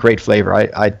 which have a great flavor.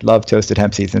 I love toasted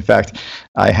hemp seeds. In fact,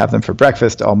 I have them for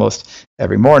breakfast almost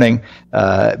every morning.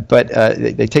 But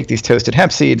they take these toasted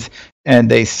hemp seeds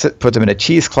and they put them in a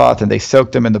cheesecloth and they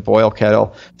soak them in the boil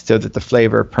kettle so that the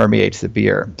flavor permeates the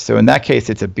beer. So in that case,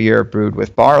 it's a beer brewed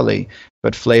with barley,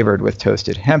 but flavored with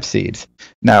toasted hemp seeds.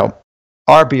 Now,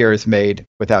 our beer is made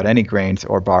without any grains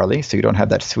or barley, so you don't have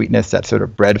that sweetness, that sort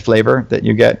of bread flavor that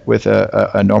you get with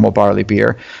a normal barley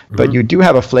beer. Mm-hmm. But you do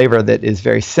have a flavor that is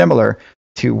very similar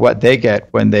to what they get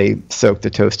when they soak the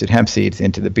toasted hemp seeds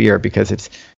into the beer, because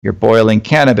you're boiling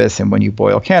cannabis, and when you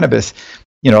boil cannabis,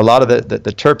 a lot of the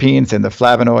terpenes and the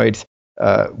flavonoids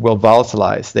will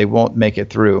volatilize. They won't make it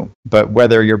through. But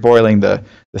whether you're boiling the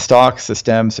stalks, the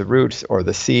stems, the roots, or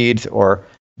the seeds, or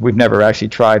we've never actually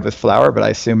tried with flour, but I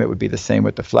assume it would be the same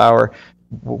with the flour.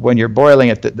 When you're boiling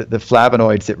it, the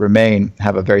flavonoids that remain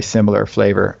have a very similar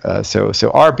flavor.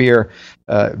 So our beer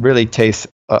really tastes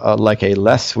like a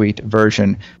less sweet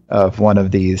version of one of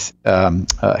these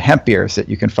hemp beers that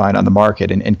you can find on the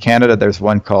market. In Canada, there's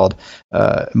one called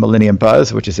Millennium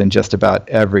Buzz, which is in just about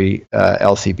every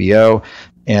LCBO.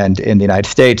 And in the United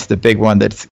States, the big one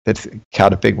that's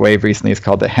caught a big wave recently is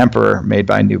called the Hemperor, made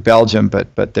by New Belgium.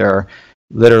 But there are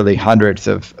literally hundreds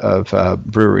of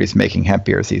breweries making hemp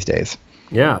beers these days.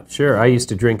 Yeah, sure. I used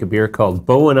to drink a beer called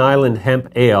Bowen Island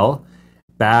Hemp Ale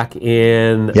back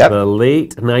in the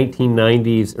late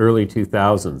 1990s, early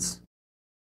 2000s.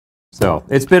 So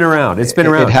it's been around. It's been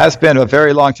around. It has been a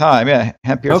very long time. Yeah,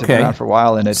 hemp beers have been around for a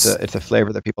while, and it's a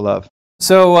flavor that people love.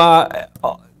 So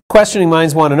questioning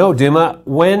minds want to know, Duma,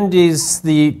 is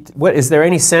there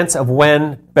any sense of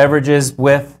when beverages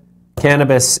with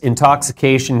cannabis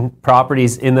intoxication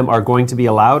properties in them are going to be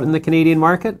allowed in the Canadian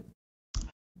market?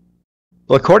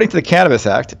 Well, according to the Cannabis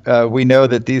Act, we know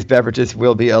that these beverages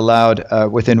will be allowed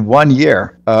within 1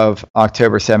 year of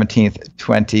October 17th,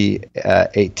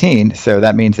 2018. So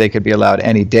that means they could be allowed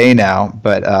any day now.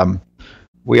 But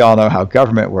we all know how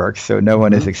government works, so no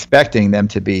one is expecting them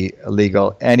to be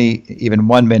illegal even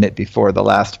 1 minute before the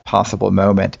last possible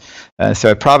moment. So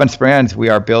at Province Brands, we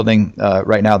are building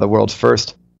right now the world's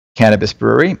first cannabis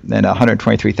brewery in a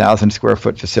 123,000 square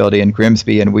foot facility in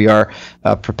Grimsby, and we are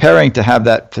preparing to have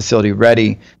that facility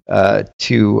ready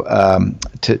to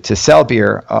sell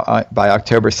beer by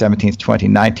October 17th,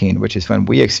 2019, which is when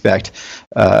we expect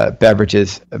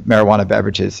marijuana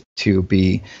beverages to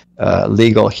be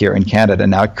legal here in Canada.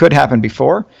 Now, it could happen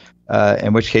before,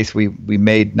 in which case we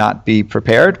may not be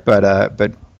prepared, but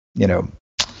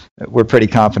we're pretty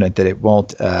confident that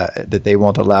that they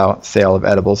won't allow sale of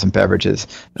edibles and beverages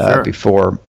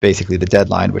before basically the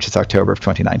deadline, which is October of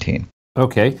 2019.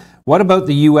 Okay. What about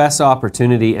the U.S.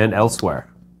 opportunity and elsewhere?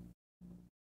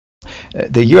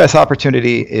 The U.S.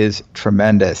 opportunity is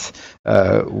tremendous.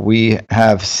 We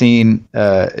have seen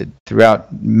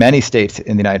throughout many states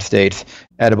in the United States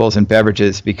edibles and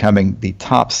beverages becoming the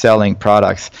top-selling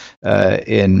products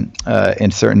in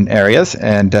certain areas,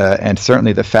 and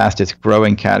certainly the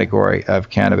fastest-growing category of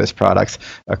cannabis products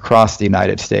across the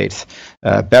United States.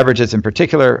 Beverages, in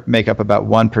particular, make up about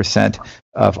 1%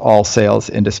 of all sales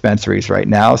in dispensaries right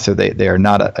now, so they are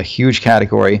not a huge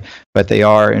category, but they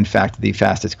are, in fact, the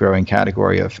fastest-growing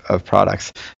category of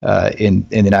products in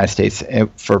the United States. And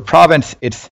for Province,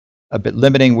 it's a bit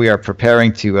limiting. We are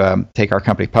preparing to take our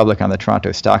company public on the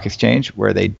Toronto Stock Exchange,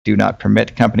 where they do not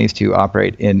permit companies to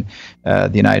operate in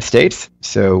the United States.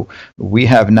 So we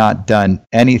have not done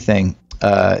anything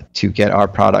to get our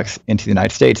products into the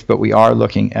United States, but we are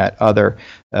looking at other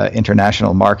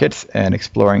international markets and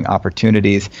exploring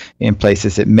opportunities in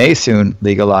places that may soon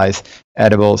legalize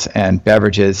edibles and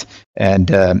beverages, and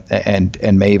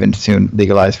may even soon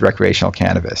legalize recreational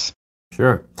cannabis.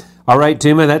 Sure. All right,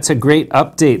 Duma, that's a great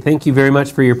update. Thank you very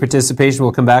much for your participation.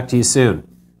 We'll come back to you soon.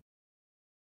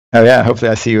 Oh yeah,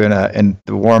 hopefully I see you in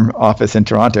the warm office in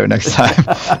Toronto next time.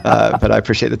 But I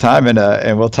appreciate the time,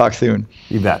 and we'll talk soon.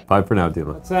 You bet. Bye for now,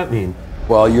 Duma. What's that mean?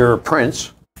 Well, you're a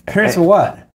prince. Prince of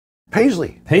what?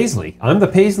 Paisley. Paisley. I'm the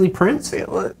Paisley Prince?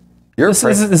 You're Is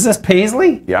this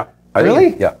Paisley? Yeah.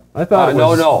 Really? Yeah. I thought it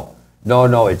was...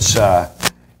 No.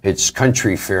 It's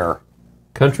Country Fair.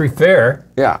 Country Fair?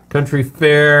 Yeah. Country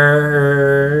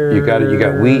Fair. You got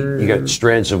wheat. You got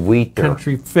strands of wheat there.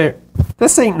 Country Fair.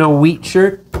 This ain't no wheat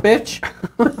shirt, bitch.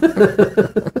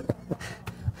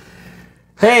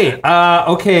 Hey,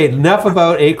 okay, enough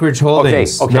about Acreage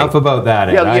Holdings. Okay. Enough about that.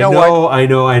 Ed. Yeah, you know what? I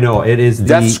know. It is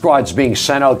Death Squad's being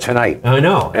sent out tonight. I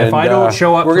know. And, if I don't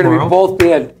show up we're tomorrow, going to both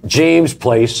be at James'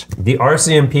 place. the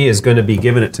RCMP is going to be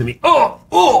giving it to me. Wow.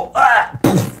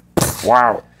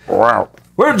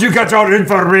 Where did you get your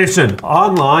information?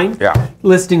 Online. Yeah.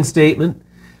 Listing statement.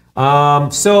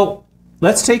 So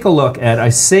let's take a look at. I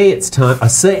say it's time. I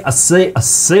say,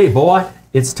 boy,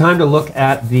 it's time to look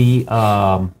at the.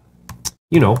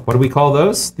 What do we call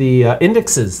those? The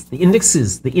indices. The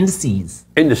indices. Indices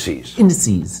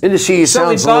So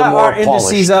we sounds a got little more our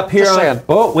indices polished. up here. Just saying.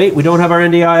 Oh wait, we don't have our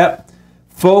NDI up.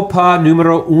 Faux pas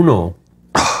numero uno.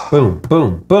 Boom,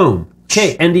 boom, boom.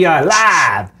 Okay, NDI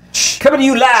live. Coming to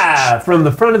you live from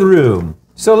the front of the room.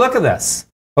 So look at this.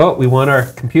 Oh, we want our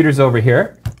computers over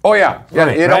here. Oh yeah.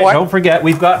 Right, you know what? Don't forget,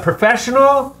 we've got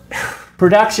professional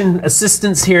production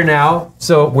assistants here now.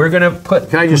 So we're gonna put.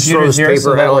 Can I just throw this here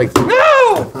paper out like?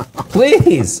 No,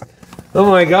 please. Oh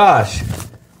my gosh.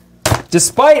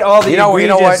 Despite all the You know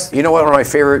what? You know what? One of my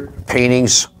favorite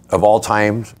paintings of all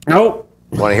time. Nope.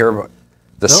 Want to hear about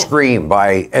The Scream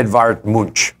by Edvard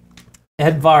Munch?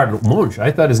 Edvard Munch.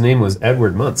 I thought his name was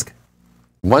Edward Munsk.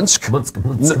 Munsk? Munsk.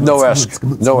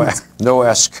 No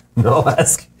esk.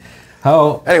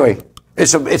 How? Anyway,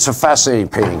 it's a fascinating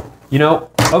painting.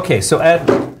 Okay. So Ed,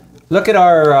 look at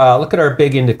our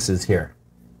big indexes here.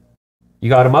 You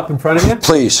got them up in front of you?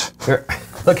 Please. Here,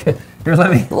 here.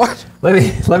 Let me. What?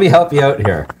 Let me help you out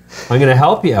here. I'm going to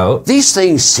help you out. These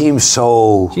things seem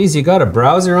so. Geez, you got a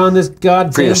browser on this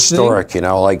goddamn prehistoric, thing?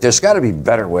 Like there's got to be a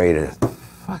better way to.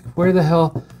 Fuck, where the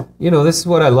hell? This is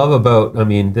what I love about.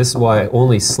 This is why I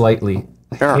only slightly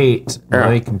hate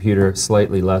my computer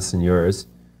slightly less than yours.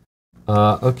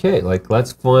 Okay,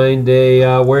 let's find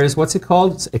a. What's it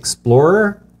called? It's Explorer.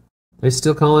 Are they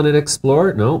still calling it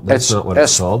Explorer? No, that's not what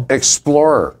it's called.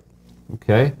 Explorer.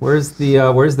 Okay, where's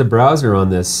the browser on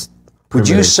this? Would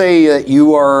you say that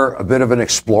you are a bit of an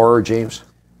explorer, James?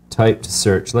 Type to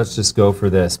search. Let's just go for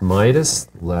this.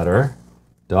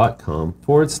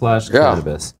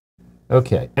 MidasLetter.com/cannabis.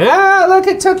 Okay. Look,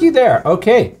 it took you there.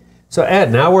 Okay. So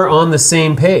Ed, now we're on the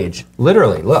same page.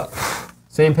 Literally, look,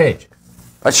 same page.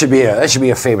 That should be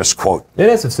a famous quote. It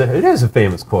is a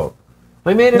famous quote.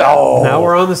 I made it up. Now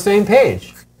we're on the same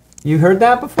page. You heard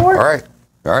that before? All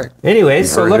right. Anyway,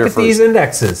 so look at these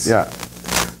indexes. Yeah.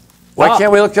 Why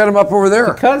can't we look at them up over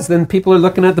there? Because then people are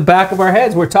looking at the back of our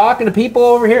heads. We're talking to people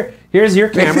over here. Here's your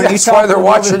camera. Maybe that's why they're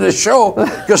watching the show,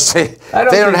 because they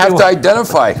don't have to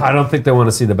identify. I don't think they want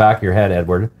to see the back of your head,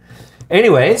 Edward.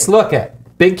 Anyways, look at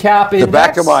big cap index. The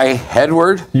back of my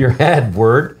headward? Your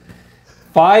headward.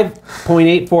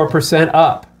 5.84%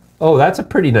 up. Oh, that's a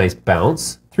pretty nice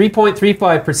bounce.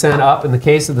 3.35% up in the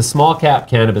case of the small cap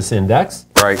cannabis index.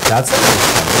 Right. That's a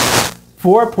nice bounce.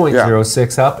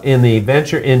 4.06 up in the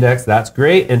venture index. That's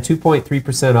great. And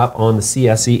 2.3% up on the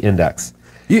CSE index.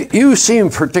 You seem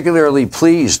particularly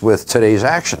pleased with today's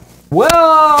action. Well,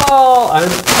 I'm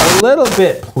a little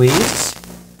bit pleased.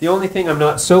 The only thing I'm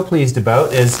not so pleased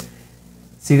about is,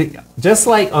 just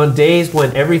like on days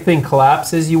when everything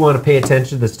collapses, you want to pay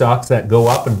attention to the stocks that go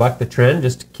up and buck the trend,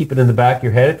 just to keep it in the back of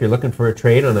your head if you're looking for a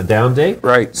trade on a down day.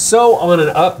 Right. So on an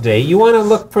up day, you want to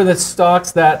look for the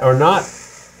stocks that are not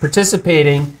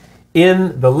participating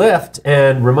in the lift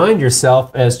and remind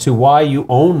yourself as to why you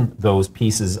own those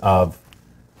pieces of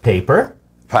paper.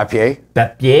 Papier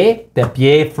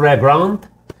fragrant.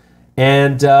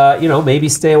 And, maybe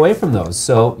stay away from those.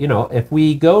 So, if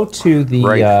we go to the...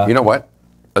 Right. You know what?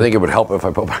 I think it would help if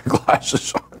I put my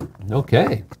glasses on.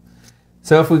 Okay.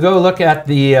 So if we go look at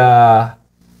the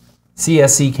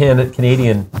CSC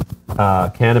Canadian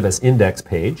Cannabis Index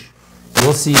page,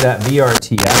 you'll see that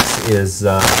VRTX is,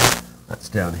 that's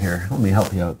down here. Let me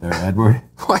help you out there, Edward.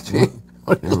 What?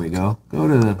 There we go. Go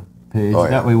to the page. Oh, yeah.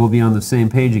 That way we'll be on the same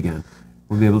page again.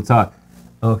 We'll be able to talk.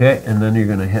 Okay, and then you're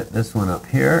going to hit this one up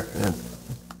here. And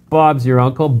Bob's your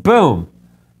uncle. Boom.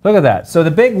 Look at that. So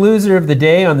the big loser of the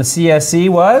day on the CSC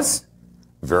was?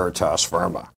 Veritas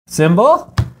Pharma.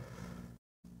 Symbol?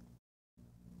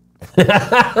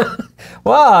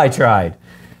 Well, I tried.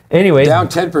 Anyway. Down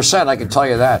 10%, I can tell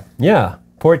you that. Yeah,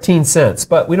 14 cents.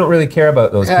 But we don't really care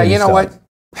about those Yeah, you know stocks.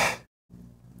 what?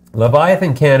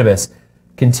 Leviathan Cannabis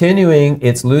continuing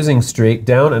its losing streak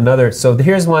down another. So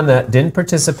here's one that didn't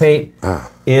participate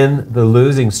in the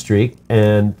losing streak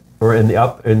or in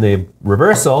the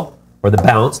reversal or the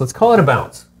bounce. Let's call it a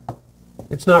bounce.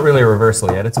 It's not really a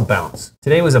reversal yet. It's a bounce.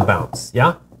 Today was a bounce.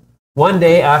 Yeah. One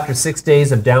day after 6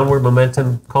 days of downward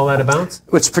momentum, call that a bounce?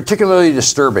 What's particularly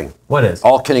disturbing, What is?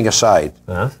 all kidding aside,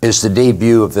 is the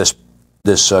debut of this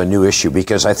new issue,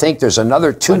 because I think there's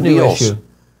another two What new deals. issue?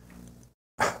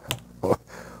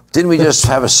 Didn't we just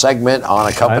have a segment on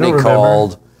a company remember.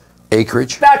 called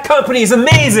Acreage? That company is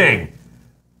amazing.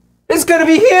 It's going to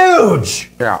be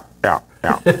huge. Yeah.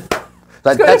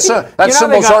 That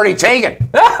symbol's already taken.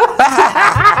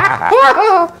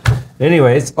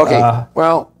 Anyways. Okay,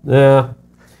 well. Yeah.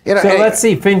 You know, So let's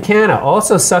see. Fincana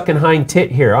also sucking hind tit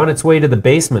here on its way to the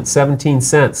basement, 17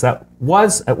 cents. That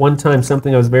was at one time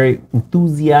something I was very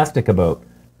enthusiastic about.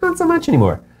 Not so much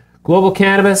anymore. Global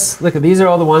Cannabis. Look at these are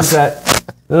all the ones that.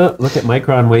 Look at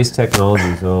Micron Waste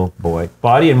Technologies. Oh boy.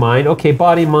 Body and Mind. Okay,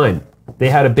 Body and Mind.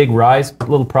 They had a big rise,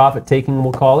 little profit taking,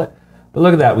 we'll call it. But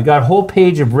look at that. We got a whole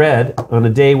page of red on a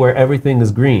day where everything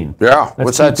is green. Yeah.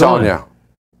 What's that telling you?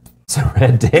 It's a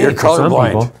red day. You're for some colorblind.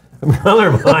 people. I'm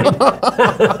colorblind.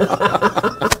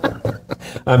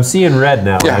 I'm seeing red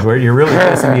now, Edward. You're really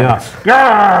pissing me off.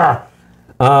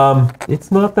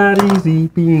 It's not that easy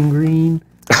being green.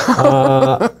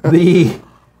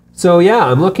 So yeah,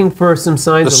 I'm looking for some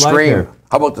signs of life here.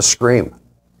 How about the scream?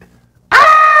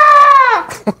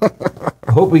 I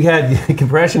hope we had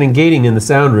compression and gating in the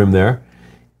sound room there.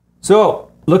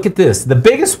 So look at this. The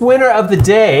biggest winner of the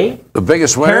day. The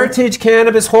biggest winner? Heritage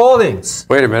Cannabis Holdings.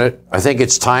 Wait a minute. I think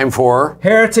it's time for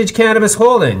Heritage Cannabis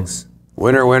Holdings.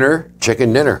 winner, winner,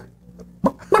 chicken dinner.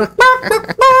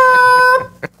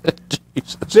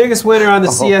 Biggest winner on the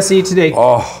CSE today.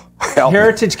 Oh, help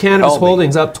Heritage me. Cannabis Help me.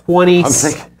 Holdings up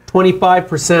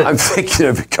 25%. I'm thinking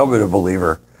of becoming a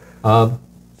believer.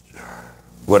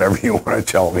 Whatever you want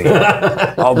to tell me.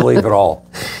 I'll believe it all.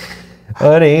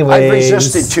 Anyways. I've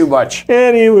resisted too much.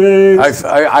 Anyways.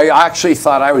 I actually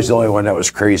thought I was the only one that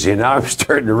was crazy, and now I'm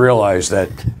starting to realize that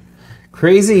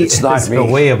Crazy it's not is me. a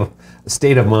way of a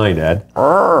state of mind, Ed.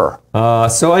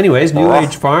 So anyways, New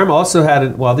Age Farm also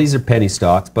had, well, these are penny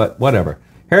stocks, but whatever.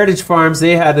 Heritage Farms,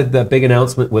 they had the big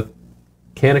announcement with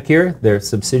CannCure, their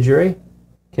subsidiary.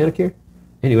 CannCure?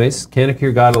 Anyways,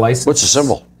 CannCure got a license. What's the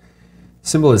symbol?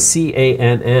 Symbol is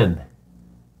CANN.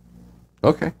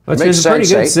 Okay. Which Makes is a pretty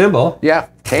sense, good symbol. Yeah,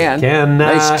 can. Cannabis.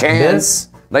 Nice can.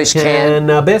 Nice can.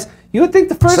 Cannabis. You would think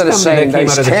the first Instead of company saying that came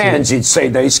nice out of the cans, you'd say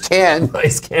nice can.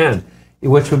 nice can,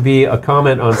 which would be a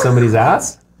comment on somebody's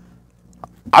ass.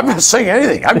 I'm not saying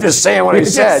anything. I'm just saying what I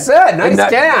said. Just said nice And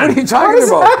can. What are you talking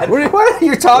about? What are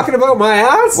you talking about? My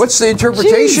ass? What's the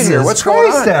interpretation here? What's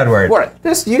going on? Edward. What?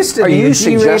 This used to Are be you a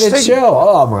G-rated suggesting? show.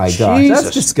 Oh my gosh, Jesus.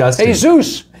 that's disgusting.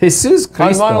 Jesus. Jesus On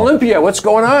Christ. Mount Olympia, what's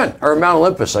going on? Or Mount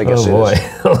Olympus, I guess Oh boy. it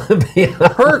is. Olympia.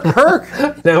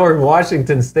 Herc. Now we're in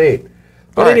Washington State.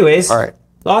 But All right, anyways, all right.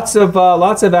 lots of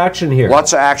action here.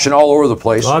 Lots of action all over the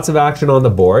place. Lots of action on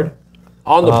the board.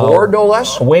 On the board, no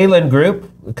less. Wayland Group,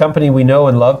 a company we know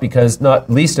and love because, not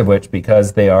least of which,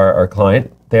 because they are our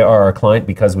client. They are our client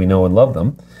because we know and love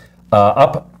them.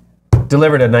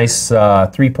 Delivered a nice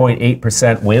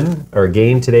 3.8% win, or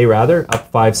gain today rather, up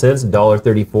 5 cents,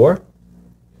 $1.34.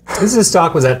 This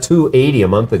stock was at $2.80 a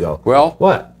month ago. Well,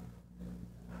 What?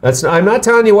 I'm not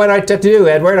telling you what I to do,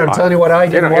 Edward. I'm telling you what I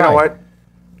did. you know what?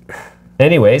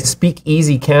 Anyway, Speak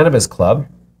Easy Cannabis Club,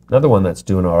 another one that's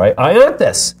doing all right.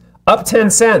 Ianthus, up 10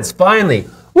 cents, finally.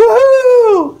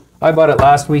 Woohoo! I bought it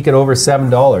last week at over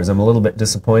 $7. I'm a little bit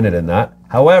disappointed in that.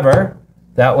 However,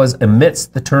 that was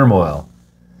amidst the turmoil.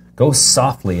 Go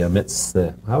softly amidst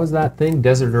the, how was that thing?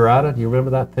 Desiderata, do you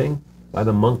remember that thing? By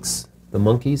the monks, the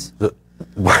monkeys?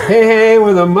 Hey,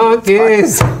 we're the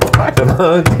monkeys.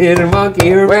 The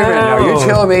monkey around. Wait a minute now. You're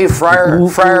telling me Friar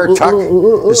Tuck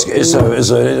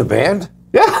is in a band?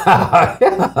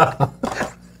 Yeah.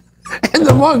 And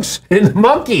the monks. And the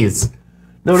monkeys.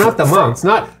 No, not the monks.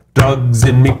 Not Doug's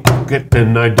in me. pocket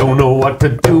and I don't know what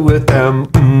to do with them.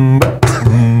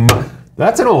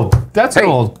 That's an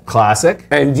old classic.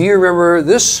 And do you remember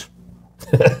this?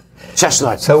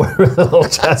 Chestnuts. So we're a little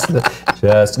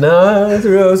chestnuts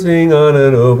roasting on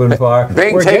an open fire.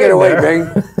 Bing, take it away,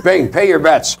 Bing. Bing, pay your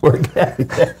bets. We're getting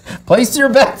there. Place your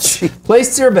bets.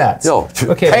 Place your bets. No,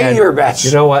 okay, pay your bets.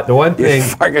 You know what? The one thing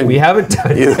we haven't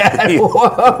done yet.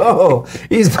 Whoa!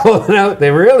 He's pulling out. They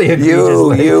really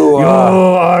egregiously. You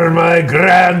are my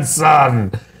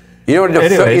grandson. You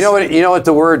know what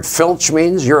the word filch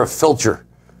means? You're a filcher.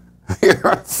 You're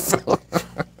a filcher.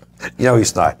 No,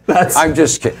 he's not. I'm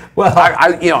just kidding. Well,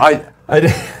 I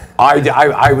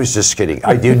was just kidding.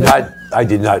 I did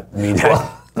not mean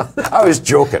that. I was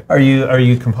joking. Are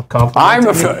you complimenting? I'm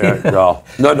a no.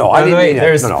 I didn't mean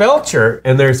there's that. filcher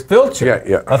and there's filcher.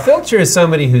 Yeah. A filcher is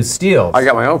somebody who steals. I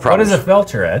got my own problems. What is a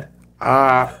filcher, Ed?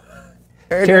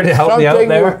 Care to help me out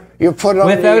there? You put on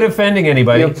without offending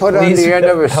anybody. You put on the end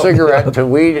of a cigarette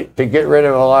to get rid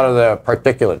of a lot of the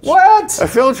particulates. What? A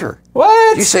filter.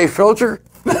 What? Did you say filter?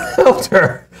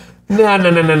 Filter.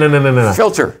 No.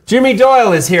 Filter. Jimmy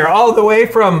Doyle is here, all the way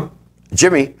from.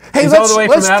 Jimmy. Hey, He's let's play.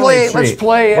 What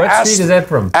street is that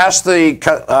from? Ask the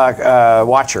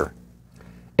watcher.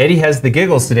 Eddie has the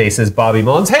giggles today, says Bobby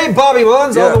Mullins. Hey, Bobby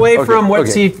Mullins, all the way from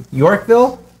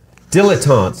Yorkville.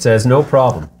 Dilettante says no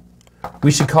problem.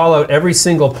 We should call out every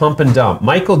single pump and dump.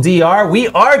 Michael DR, we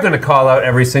are going to call out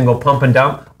every single pump and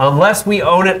dump unless we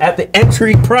own it at the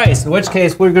entry price, in which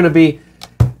case we're going to be.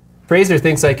 Fraser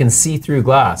thinks I can see through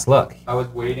glass. Look. I was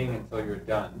waiting until you're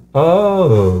done.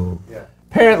 Oh. Yeah.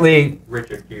 Apparently,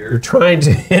 Richard Gere. We're trying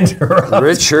to interrupt.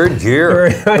 Richard Gere.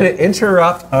 We're trying to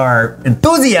interrupt our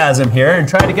enthusiasm here and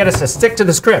try to get us to stick to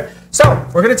the script. So,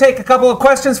 we're going to take a couple of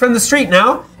questions from the street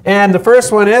now. And the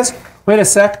first one is, wait a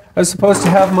sec, I was supposed to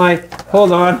have my,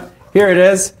 hold on, here it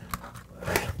is.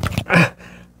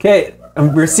 Okay,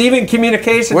 I'm receiving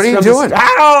communications. What are you doing?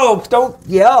 Ow! Don't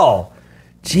yell.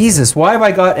 Jesus, why have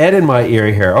I got Ed in my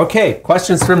ear here? Okay,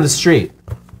 questions from the street.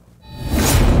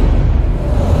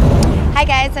 Hi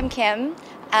guys, I'm Kim.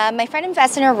 My friend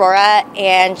invests in Aurora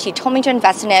and she told me to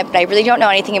invest in it, but I really don't know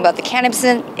anything about the cannabis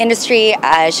industry.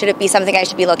 Should it be something I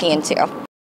should be looking into?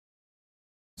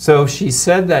 So she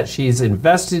said that she's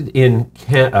invested in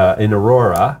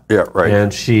Aurora. Yeah, right.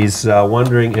 And she's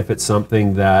wondering if it's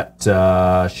something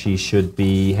that she should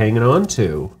be hanging on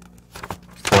to.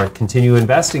 Or continue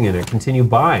investing in it, continue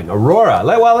buying. Aurora.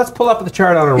 Well, let's pull up the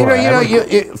chart on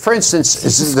Aurora. For instance,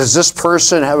 does this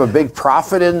person have a big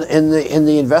profit in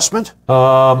the investment?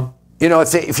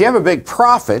 If you have a big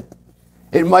profit,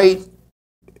 it might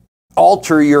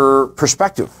alter your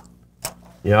perspective.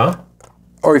 Yeah.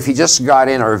 Or if you just got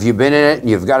in, or if you've been in it and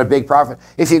you've got a big profit.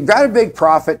 If you've got a big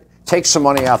profit, take some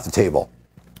money off the table.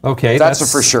 Okay.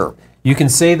 That's for sure. You can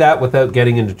say that without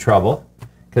getting into trouble.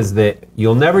 Because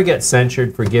you'll never get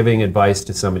censured for giving advice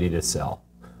to somebody to sell.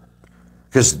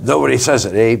 Because nobody says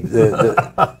it, eh?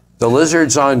 The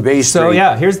lizards on Bay Street. So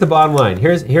yeah, here's the bottom line.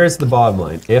 Here's the bottom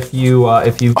line. If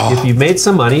you've made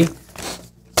some money,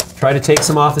 try to take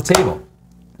some off the table.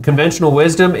 Conventional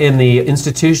wisdom in the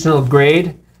institutional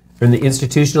grade, or in the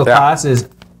institutional class, is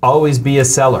always be a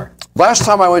seller. Last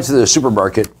time I went to the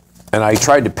supermarket and I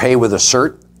tried to pay with a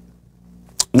cert,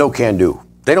 no can do.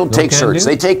 They don't take certs.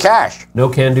 They take cash. No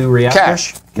can-do reactor?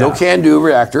 Cash. No can-do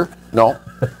reactor. No.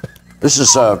 This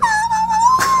is,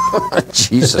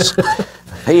 Jesus.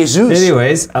 Jesus.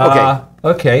 Anyways,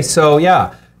 okay, so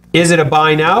yeah. Is it a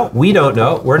buy now? We don't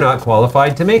know. We're not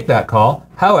qualified to make that call.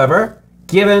 However,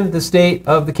 given the state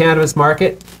of the cannabis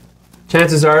market,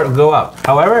 chances are it'll go up.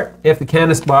 However, if the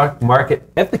cannabis market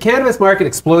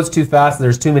explodes too fast and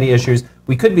there's too many issues,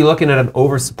 we could be looking at an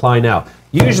oversupply now.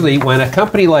 Usually, when a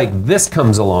company like this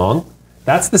comes along,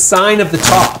 that's the sign of the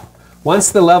top. Once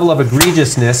the level of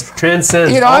egregiousness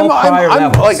transcends all prior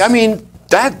levels.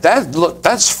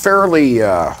 That's fairly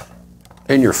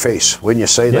in your face when you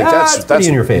say that's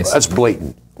in your face. That's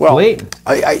blatant. Well, blatant.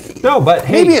 No, but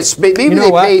hey, maybe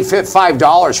they paid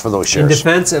 $5 for those shares. In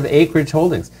defense of Acreage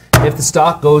Holdings, if the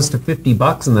stock goes to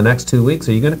 $50 in the next 2 weeks,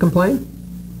 are you going to complain?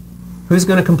 Who's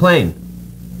going to complain?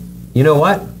 You know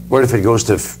what? What if it goes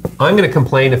to... I'm going to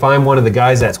complain if I'm one of the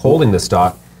guys that's holding the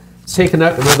stock. Let's take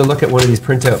another look at one of these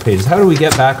printout pages. How do we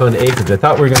get back on Acreage? I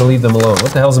thought we were going to leave them alone.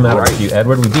 What the hell's the matter with you,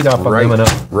 Edward? We beat off on them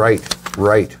enough. Right.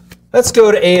 Let's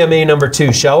go to AMA number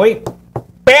 2, shall we?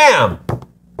 Bam!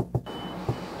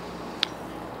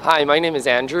 Hi, my name is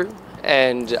Andrew.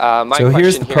 And my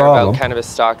question here about cannabis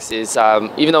stocks is,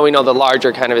 even though we know the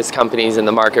larger cannabis companies in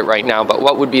the market right now, but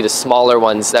what would be the smaller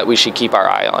ones that we should keep our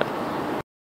eye on?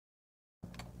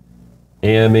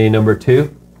 AMA number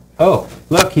 2. Oh,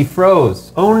 look, he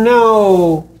froze. Oh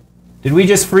no! Did we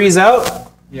just freeze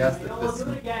out? Yes. We'll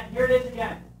do it again. Here it is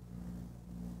again.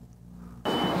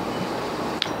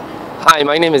 Hi,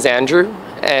 my name is Andrew,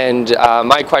 and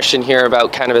my question here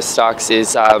about cannabis stocks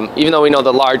is, even though we know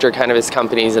the larger cannabis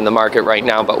companies in the market right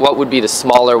now, but what would be the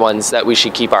smaller ones that we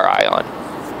should keep our eye on?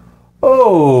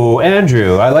 Oh,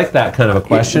 Andrew, I like that kind of a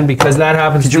question because that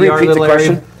happens to be our little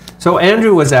area. So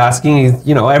Andrew was asking,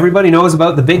 you know, everybody knows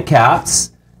about the big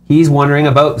caps. He's wondering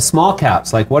about the small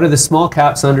caps. Like, what are the small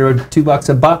caps under $2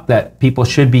 a buck that people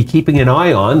should be keeping an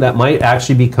eye on that might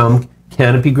actually become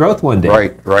canopy growth one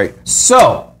day? Right.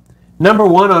 So, number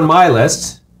one on my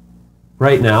list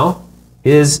right now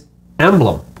is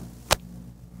Emblem.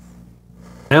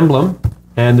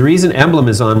 And the reason Emblem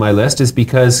is on my list is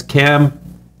because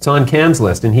it's on Cam's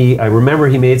list, and I remember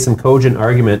he made some cogent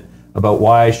argument about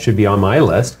why it should be on my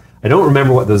list. I don't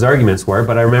remember what those arguments were,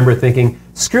 but I remember thinking,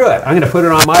 screw it, I'm going to put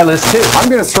it on my list too. I'm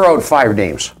going to throw out 5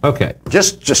 names. Okay.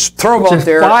 Just throw them out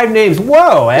there. 5 names.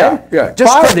 Whoa, Ed. Yeah.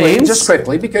 Just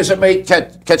quickly, because it may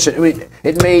catch it. I mean,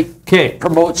 it may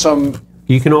promote some.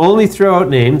 You can only throw out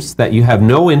names that you have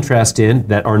no interest in,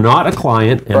 that are not a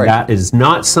client, and that is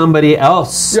not somebody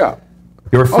else. Yeah.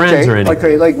 Your friends or anything.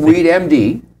 Okay, like Weed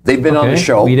MD. They've been on the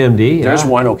show. Weed MD. There's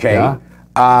one. Okay. Yeah.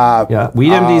 Weed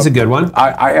MD is a good one.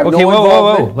 I have no Whoa.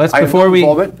 involvement. Let's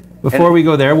before we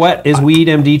go there. What is Weed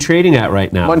MD trading at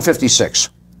right now? 156.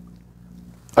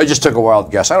 I just took a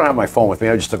wild guess. I don't have my phone with me.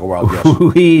 I just took a wild guess.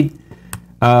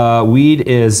 Weed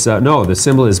is no. The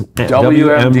symbol is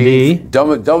WMD.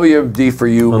 WMD for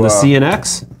you on the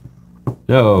CNX.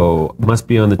 No, must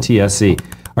be on the TSC.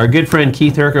 Our good friend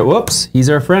Keith Urquhart. Whoops, he's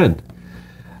our friend.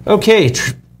 Okay,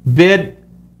 bid.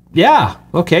 Yeah.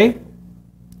 Okay.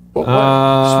 Spit it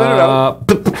out.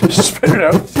 Spit it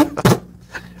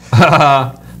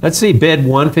out. Let's see, bid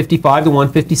 155 to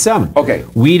 157. Okay.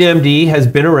 Weed MD has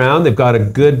been around. They've got a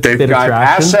good bit of traction. They've got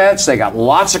assets. They got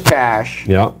lots of cash.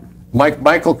 Yeah.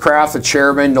 Michael Kraft, the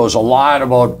chairman, knows a lot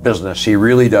about business. He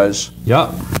really does.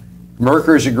 Yeah.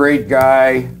 Merker's a great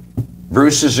guy.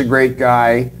 Bruce is a great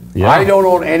guy. Yeah. I don't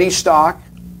own any stock.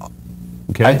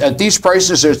 Okay. At these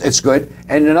prices, it's good.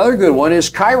 And another good one is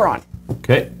Chiron.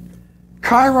 Okay.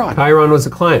 Chiron was a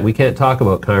client. We can't talk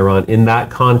about Chiron in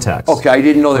that context. Okay, I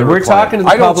didn't know they were We're talking to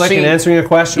the public and answering a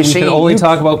question. We can only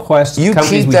talk about companies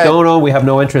we don't own, we have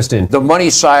no interest in. The money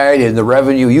side and the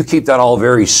revenue, you keep that all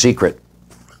very secret.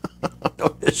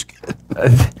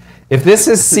 If this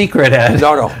is secret, Ed.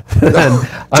 No.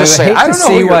 Just say, I don't know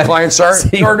who your clients are,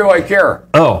 nor do I care.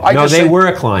 They were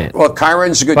a client. Well,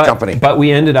 Chiron's a good company. But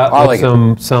we ended up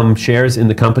with some shares in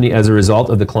the company as a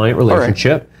result of the client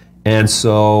relationship. And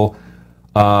so...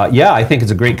 I think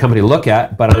it's a great company to look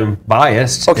at, but I'm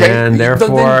biased and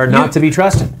therefore not to be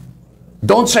trusted.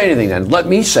 Don't say anything then. Let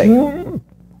me say.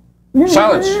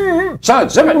 Silence.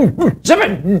 Silence. Zip it. Zip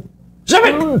it. Zip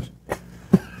it.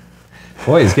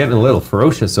 Boy, he's getting a little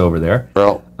ferocious over there.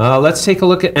 Well, let's take a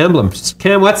look at Emblem.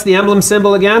 Cam, what's the Emblem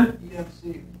symbol again?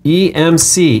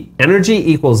 EMC.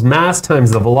 Energy equals mass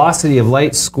times the velocity of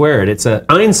light squared. It's an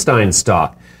Einstein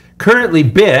stock. Currently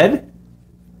bid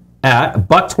at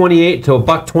 $1.28 to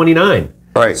 $1.29.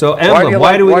 Right. So Emblem,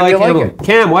 why do we like Emblem?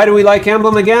 Cam, why do we like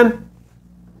Emblem again?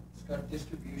 It's got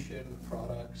distribution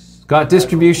products. Got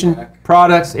distribution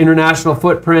products, international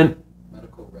footprint,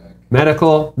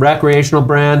 medical, recreational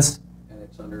brands. And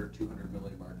it's under $200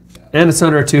 million market cap. And it's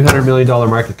under a $200 million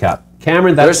market cap.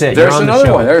 Cameron, that's it. There's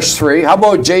another one. There's 3. How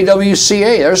about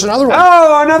JWCA? There's another one.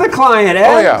 Oh, another client.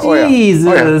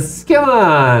 Jesus, come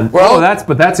on. Well,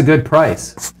 that's a good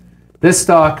price. This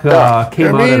stock came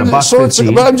out at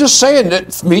 $1.50. But I'm just saying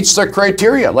it meets the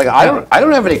criteria. Like I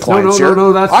don't have any clients here.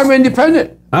 I'm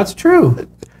independent. That's true.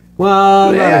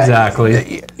 Well, not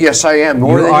exactly. Yes, I am.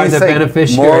 More than you think.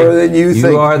 Beneficiary. More than you think.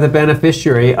 You are the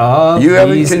beneficiary of You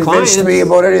haven't these convinced clients. me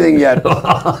about anything yet.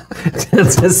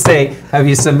 Just say, have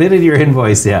you submitted your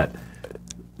invoice yet?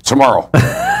 Tomorrow.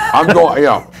 I'm going.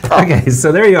 Okay,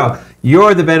 so there you go.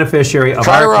 You're the beneficiary of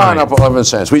Chiron up 11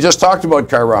 cents. We just talked about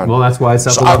Chiron. Well, that's why it's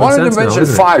up 11 cents. I wanted to mention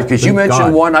 5 because you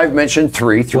mentioned 1. I've mentioned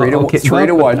 3. 3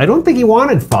 to 1. I don't think he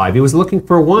wanted 5. He was looking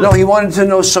for 1. No, he wanted to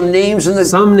know some names in the.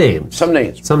 Some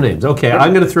names. Okay,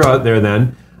 I'm going to throw out there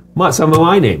then some of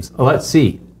my names. Let's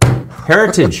see.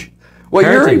 Heritage.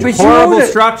 Heritage. Horrible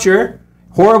structure.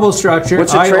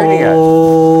 What's it trading at?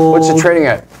 What's it trading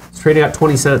at? It's trading at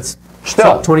 20 cents. Still.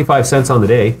 It's up 25 cents on the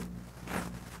day.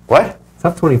 What? It's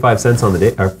up 25 cents on the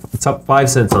day, or it's up 5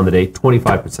 cents on the day,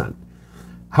 25%.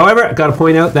 However, I've got to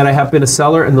point out that I have been a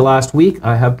seller in the last week.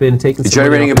 I have been taking some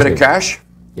generating a bit of cash?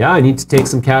 Yeah, I need to take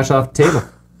some cash off the table.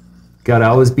 Got to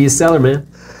always be a seller, man.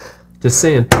 Just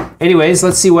saying. Anyways,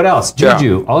 let's see what else.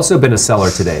 Juju, also been a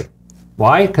seller today.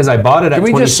 Why? Because I bought it at Can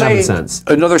we just 27 say cents.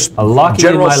 another locking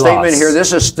general in my statement loss. here?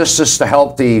 This is to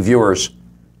help the viewers.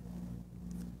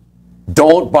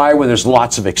 Don't buy when there's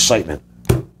lots of excitement.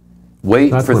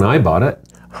 Wait That's for when I bought it.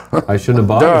 I shouldn't have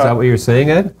bought it. Is that what you're saying,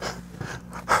 Ed?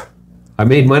 I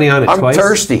made money on it twice. I'm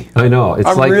thirsty. I know. It's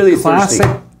I'm like really classic.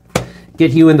 thirsty.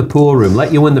 Get you in the pool room.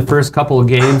 Let you win the first couple of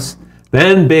games.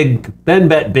 Then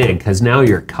bet big, because now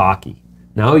you're cocky.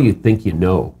 Now you think you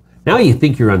know. Now you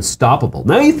think you're unstoppable.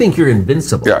 Now you think you're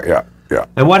invincible. Yeah.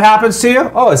 And what happens to you?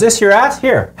 Oh, is this your ass?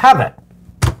 Here, have it.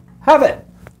 Have it.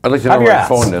 I'd like to know Have where your my ass.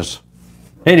 phone is.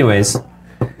 Anyways,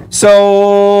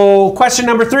 so question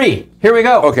number 3. Here we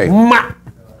go. Okay. Mwah.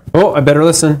 Oh, I better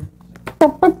listen.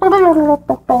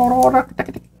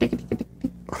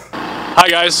 Hi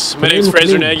guys, my name is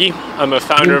Fraser Nagy. I'm a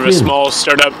founder of a small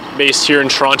startup based here in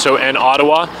Toronto and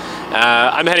Ottawa.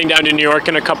 I'm heading down to New York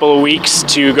in a couple of weeks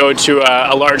to go to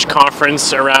a large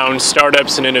conference around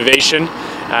startups and innovation.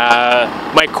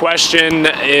 My question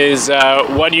is,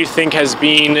 what do you think has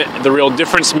been the real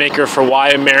difference maker for why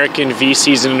American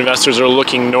VCs and investors are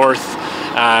looking north,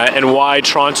 and why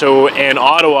Toronto and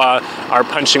Ottawa are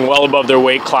punching well above their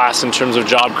weight class in terms of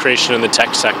job creation in the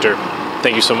tech sector?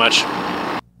 Thank you so much.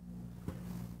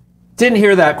 Didn't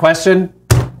hear that question.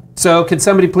 So can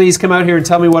somebody please come out here and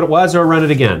tell me what it was, or run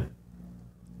it again?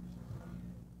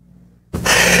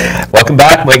 Welcome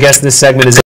back. My guest in this segment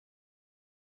is...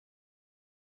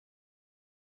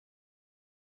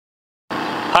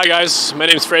 Hi guys, my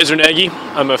name is Fraser Nagy.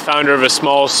 I'm a founder of a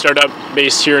small startup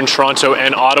based here in Toronto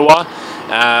and Ottawa.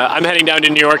 I'm heading down to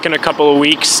New York in a couple of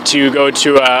weeks to go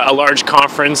to a large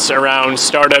conference around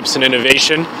startups and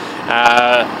innovation.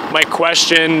 My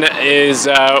question is,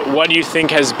 what do you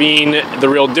think has been the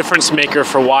real difference maker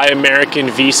for why American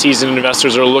VCs and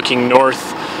investors are looking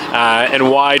north, and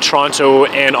why Toronto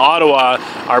and Ottawa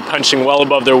are punching well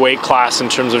above their weight class in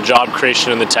terms of job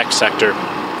creation in the tech sector?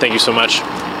 Thank you so much.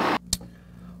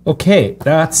 Okay,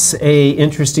 that's a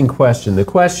interesting question. The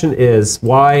question is,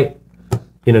 why,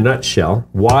 in a nutshell,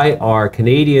 why are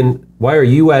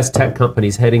US tech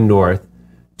companies heading north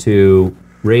to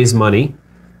raise money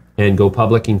and go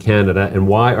public in Canada, and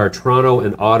why are Toronto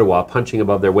and Ottawa punching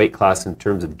above their weight class in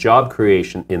terms of job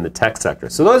creation in the tech sector?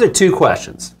 So those are 2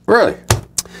 questions. Really?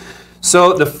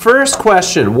 So the first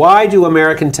question, why do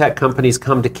American tech companies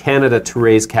come to Canada to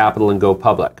raise capital and go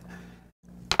public?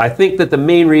 I think that the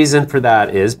main reason for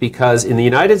that is because in the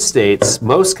United States,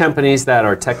 most companies that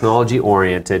are technology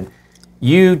oriented,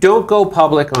 you don't go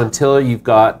public until you've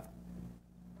got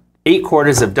 8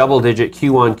 quarters of double-digit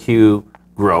Q-on-Q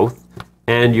growth,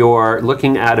 and you're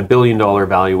looking at $1 billion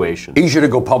valuation. Easier to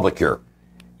go public here.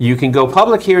 You can go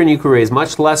public here and you can raise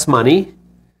much less money,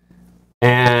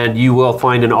 and you will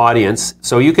find an audience.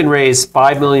 So you can raise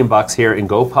 $5 million here and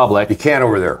go public. You can't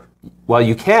over there. Well,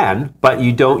 you can, but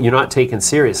you don't. You're not taken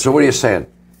seriously. So what are you saying?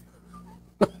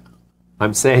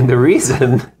 I'm saying the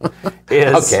reason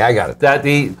is okay, I got it. That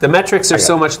the metrics are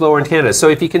so much lower in Canada. So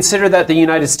if you consider that the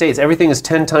United States, everything is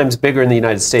 10 times bigger in the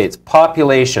United States.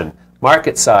 Population,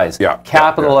 market size,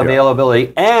 capital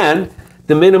availability, and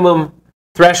the minimum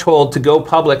threshold to go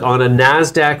public on a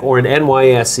NASDAQ or an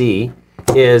NYSE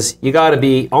is you got to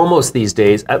be almost these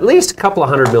days at least a couple of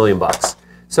 $100 million.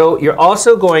 So you're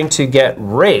also going to get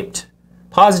raped,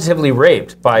 positively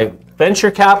raped by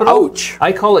venture capital. Ouch.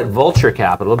 I call it vulture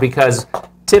capital because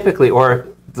typically, or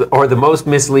the most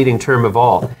misleading term of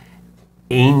all,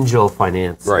 angel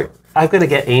finance. Right. I'm going to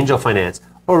get angel finance.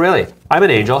 Oh, really? I'm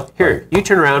an angel. Here, you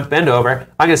turn around, bend over.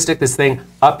 I'm going to stick this thing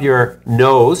up your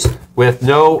nose with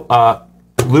no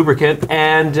lubricant,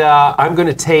 and I'm going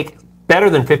to take better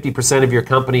than 50% of your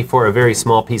company for a very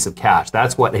small piece of cash.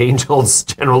 That's what angels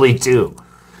generally do.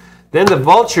 Then the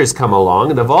vultures come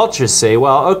along, and the vultures say,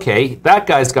 well, okay, that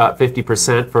guy's got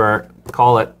 50% for,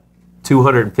 call it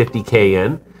 250K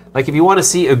in. Like, if you want to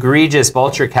see egregious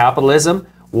vulture capitalism,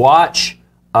 watch,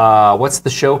 what's the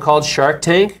show called? Shark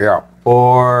Tank? Yeah.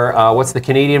 Or what's the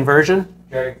Canadian version?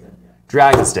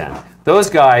 Dragon's Den. Those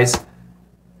guys,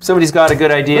 somebody's got a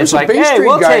good idea. It's like, hey,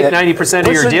 we'll take 90%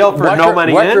 of your deal for no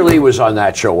money in. Weckerly was on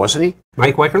that show, wasn't he?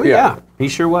 Mike Weckerly? Yeah, he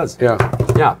sure was. Yeah.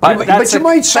 Yeah, but you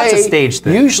might say, that's a stage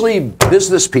thing. Usually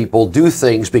business people do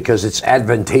things because it's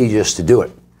advantageous to do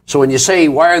it. So when you say,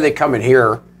 why are they coming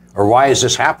here, or why is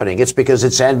this happening, it's because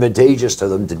it's advantageous to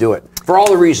them to do it, for all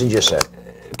the reasons you said.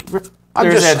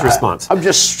 There's Ed's response. I'm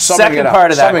just summing Second it up.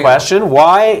 part of that question,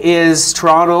 why is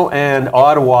Toronto and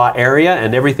Ottawa area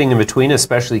and everything in between,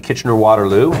 especially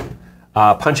Kitchener-Waterloo,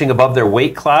 punching above their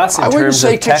weight class in terms of tech deals? I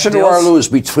wouldn't say Kitchener-Waterloo is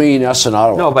between us and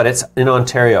Ottawa. No, but it's in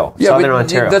Ontario, Southern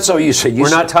Ontario. That's how you said. We're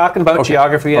not talking about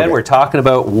geography yet. We're talking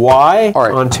about why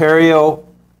Ontario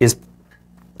is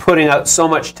putting out so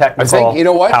much technical I think, you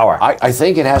know what? power. I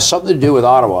think it has something to do with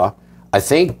Ottawa. I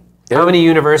think... How many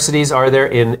universities are there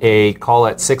in a, call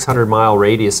it, 600-mile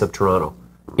radius of Toronto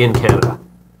in Canada?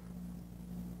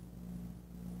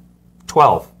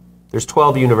 12. There's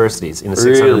 12 universities in a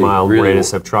 600-mile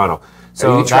radius of Toronto.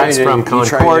 So that's from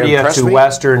Concordia to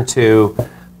Western to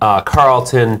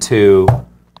Carleton to,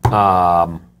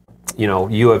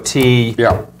 U of T,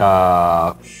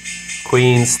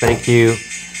 Queens, thank you.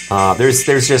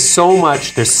 There's just so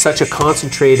much, there's such a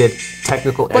concentrated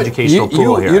technical educational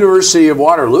pool here. University of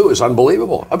Waterloo is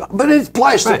unbelievable. But it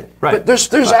applies to, but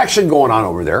there's action going on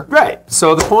over there. Right.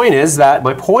 So my point is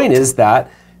that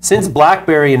since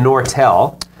BlackBerry and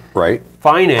Nortel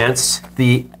financed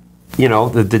the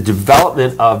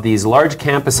development of these large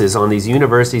campuses on these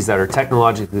universities that are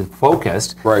technologically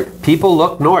focused, people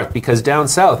look north because down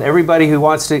south, everybody who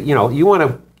wants to,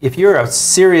 if you're a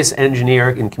serious engineer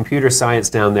in computer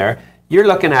science down there, you're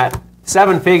looking at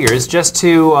 7 figures just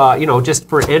to, just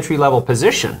for an entry-level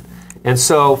position. And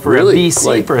so for a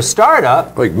VC, for a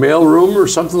startup... Like mailroom or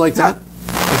something like that?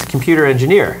 It's a computer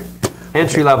engineer,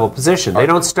 entry-level position. They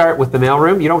don't start with the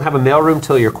mailroom. You don't have a mailroom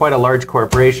till you're quite a large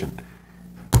corporation.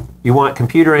 You want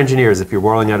computer engineers if you're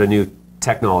rolling out a new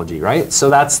technology, right? So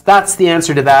that's the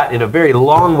answer to that in a very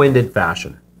long-winded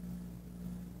fashion.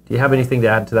 Do you have anything to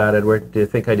add to that, Edward? Do you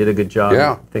think I did a good job?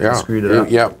 Yeah. Think I screwed it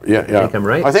up? Yeah. I think I'm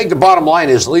right? I think the bottom line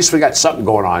is at least we got something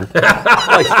going on.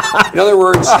 In other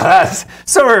words... that's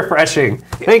so refreshing.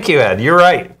 Thank you, Ed. You're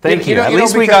right. Thank you. At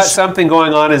least we got something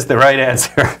going on is the right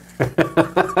answer.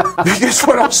 Because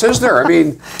what else is there? I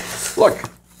mean, look...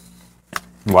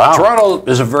 Wow. Toronto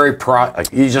is a very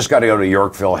you just got to go to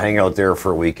Yorkville, hang out there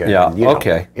for a weekend. Yeah, and,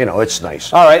 it's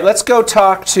nice. All right, let's go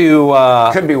talk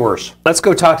to... Could be worse. Let's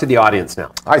go talk to the audience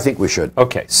now. I think we should.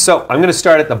 Okay, so I'm going to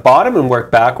start at the bottom and work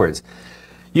backwards.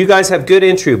 You guys have good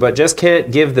intro, but just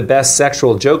can't give the best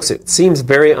sexual jokes. It seems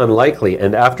very unlikely,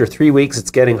 and after 3 weeks,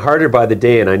 it's getting harder by the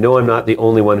day, and I know I'm not the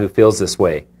only one who feels this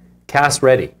way. Cast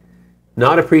ready.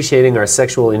 Not appreciating our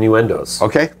sexual innuendos.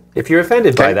 Okay. If you're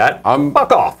offended by that,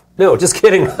 fuck off. No, just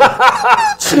kidding.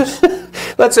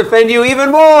 Let's offend you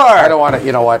even more. I don't want to,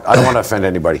 you know what? I don't want to offend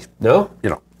anybody. No?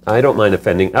 I don't mind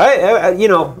offending.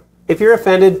 If you're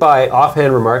offended by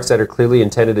offhand remarks that are clearly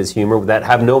intended as humor, that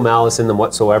have no malice in them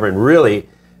whatsoever, and really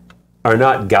are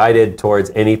not guided towards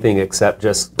anything except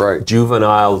just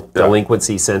juvenile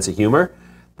delinquency sense of humor,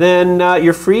 then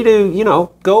you're free to,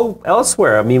 go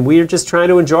elsewhere. I mean, we're just trying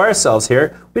to enjoy ourselves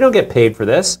here. We don't get paid for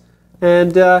this.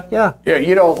 And, Yeah, at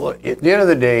the end of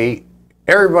the day,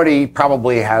 everybody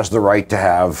probably has the right to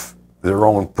have their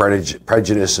own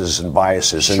prejudices and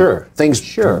biases and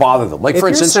things bother them. Like, for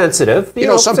instance, sensitive,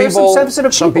 some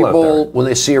people when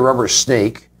they see a rubber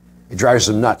snake, it drives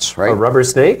them nuts, right? A rubber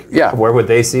snake? Yeah. Where would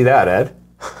they see that, Ed?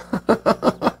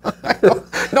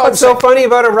 What's so funny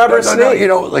about a rubber snake?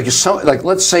 Like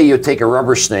let's say you take a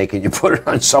rubber snake and you put it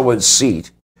on someone's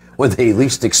seat when they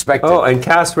least expect it. Oh, and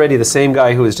Cast Ready, the same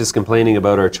guy who was just complaining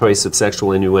about our choice of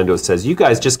sexual innuendos, says, you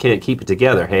guys just can't keep it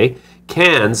together, hey?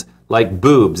 Cans like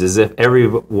boobs, as if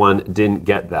everyone didn't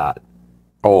get that.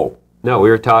 Oh. No, we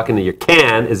were talking to your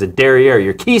can is a derriere,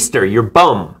 your keister, your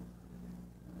bum.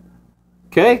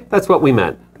 Okay? That's what we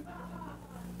meant.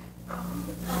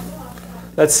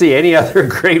 Let's see, any other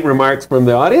great remarks from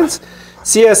the audience?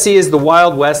 CSC is the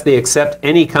Wild West. They accept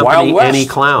any company, any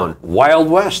clown. Wild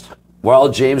West.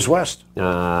 Wild James West.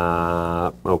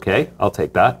 Okay, I'll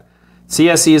take that.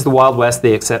 CSC is the Wild West.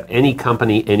 They accept any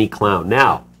company, any clown.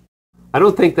 Now, I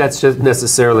don't think that's just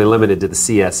necessarily limited to the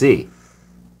CSE.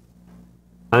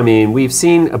 I mean, we've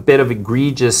seen a bit of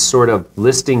egregious sort of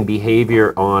listing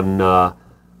behavior on,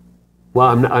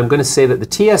 I'm going to say that the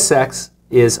TSX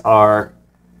is our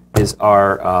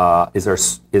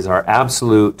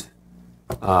absolute,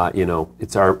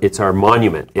 it's our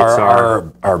monument. It's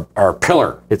our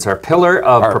pillar. It's our pillar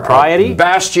of propriety. Our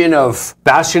bastion of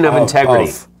integrity.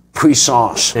 Of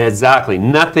puissance. Exactly.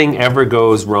 Nothing ever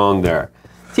goes wrong there.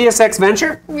 TSX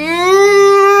Venture,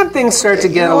 things start to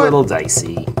get a little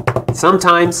dicey.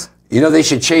 Sometimes. They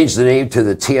should change the name to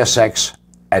the TSX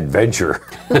Adventure.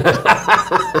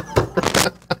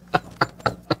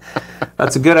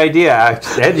 That's a good idea.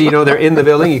 Ed, they're in the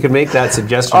building. You can make that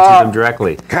suggestion to them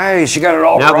directly. Guys, you got it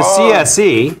all now, wrong.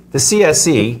 The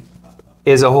CSE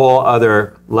is a whole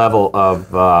other level of,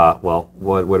 how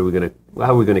are we going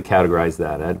to categorize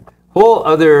that, Ed? Whole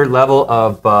other level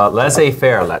of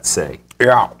laissez-faire, let's say.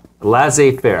 Yeah.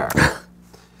 Laissez-faire.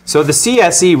 So the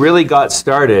CSE really got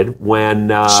started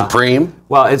when... Supreme?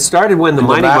 Well, it started when the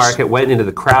money market went into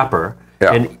the crapper.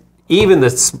 Yeah. And even the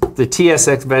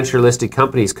TSX Venture listed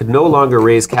companies could no longer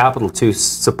raise capital to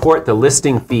support the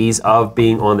listing fees of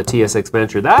being on the TSX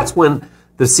Venture. That's when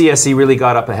the CSE really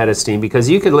got up ahead of steam, because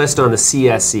you could list on the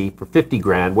CSE for 50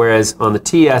 grand, whereas on the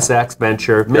TSX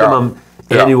Venture, minimum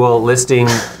annual listing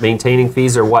maintaining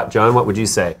fees are what, John? What would you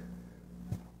say?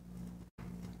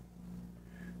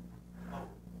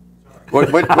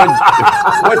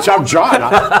 What's up, John?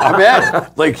 I'm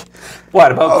Ed. Like,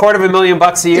 what, about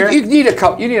 $250,000 a year? You need a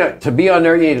couple. To be on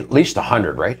there. You need at least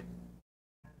 100, right?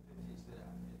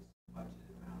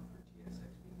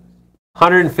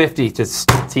 150 to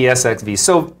TSXV.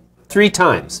 So 3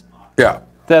 times. Yeah.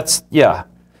 That's, yeah.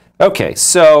 Okay,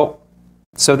 so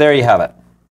there you have it.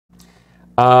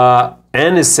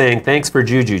 N is saying, thanks for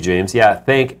Juju, James. Yeah,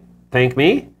 thank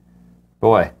me?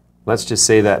 Boy, let's just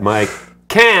say that my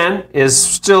can is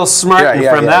still smarting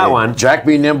from that one. Jack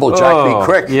be nimble, Jack be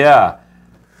quick. Yeah.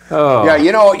 Oh. Yeah,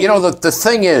 the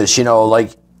thing is,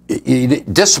 like,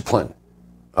 discipline.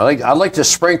 I like to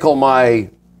sprinkle my...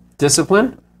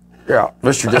 Discipline? Yeah,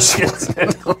 Mr.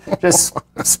 Discipline. Just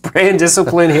spraying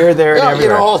discipline here, there, and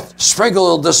everywhere. Sprinkle a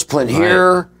little discipline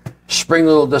here, sprinkle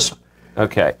a little discipline.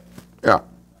 Okay. Yeah.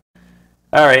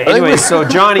 All right, anyway, so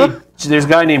Johnny, there's a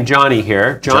guy named Johnny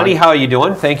here. Johnny, how are you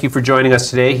doing? Thank you for joining us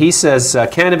today. He says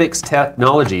Cannabis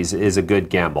Technologies is a good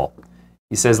gamble.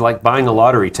 He says, like buying a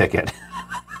lottery ticket.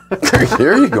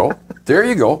 There you go. There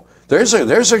you go. There's a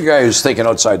guy who's thinking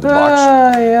outside the box.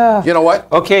 Yeah. You know what?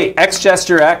 Okay,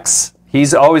 Xchester X.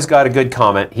 He's always got a good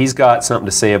comment. He's got something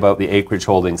to say about the Acreage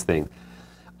Holdings thing.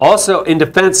 Also, in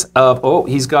defense of,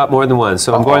 he's got more than one,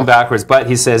 so I'm going backwards. But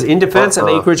he says, in defense of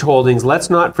Acreage Holdings, let's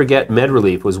not forget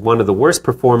MedRelief was one of the worst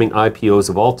performing IPOs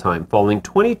of all time, falling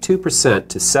 22%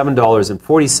 to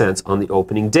 $7.40 on the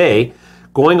opening day,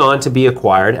 going on to be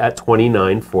acquired at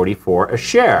 $29.44 a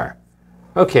share.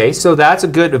 Okay, so that's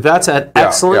an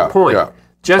excellent point. Yeah.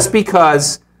 Just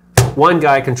because one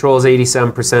guy controls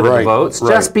 87% of the votes,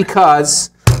 just because...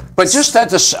 But just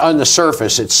on the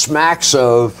surface, it smacks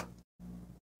of...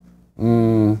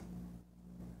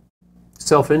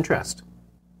 self-interest.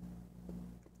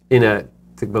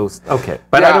 Okay,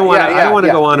 but I don't want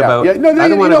to go on about... I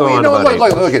don't want to go on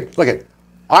about it. Look at.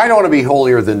 I don't want to be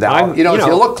holier than thou. If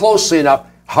you look closely enough,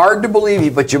 hard to believe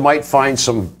you, but you might find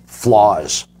some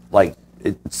flaws. Like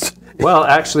it's... Well,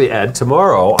 actually, Ed,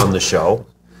 tomorrow on the show,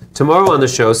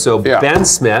 so Ben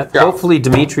Smith, hopefully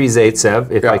Dmitry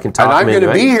Zaitsev, if I can talk him in. And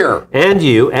I'm going to be here. And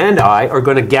you and I are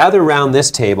going to gather around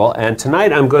this table, and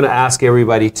tonight I'm going to ask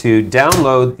everybody to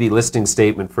download the listing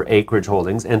statement for Acreage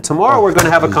Holdings, and tomorrow we're going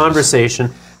to have a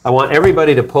conversation. I want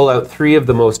everybody to pull out 3 of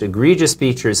the most egregious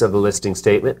features of the listing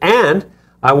statement, and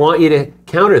I want you to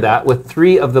counter that with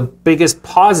 3 of the biggest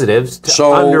positives to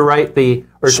underwrite the,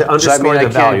 or to underscore the valuation. Does that mean I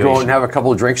can't go and have a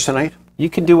couple of drinks tonight? You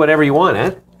can do whatever you want,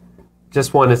 Ed.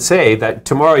 Just want to say that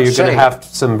tomorrow you're going to have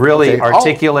some really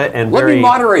articulate and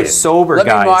very sober guys.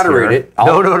 Let me moderate it.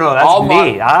 No, that's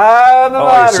me. I'm the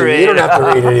moderator. You don't have to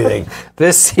read anything.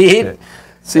 This seat.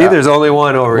 See, there's only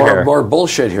one over here. More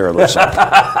bullshit here, listen.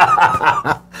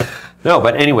 No,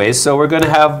 but anyways, so we're going to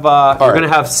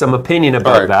have some opinion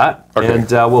about that, and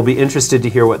we'll be interested to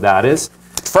hear what that is.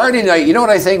 Friday night, you know what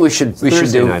I think we should do?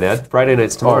 Thursday night, Ed. Friday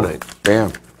night's tomorrow night.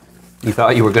 Damn. You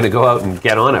thought you were going to go out and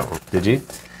get on it, did you?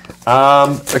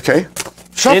 Okay.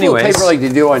 Shuffle the paper like they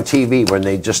do on TV when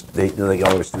they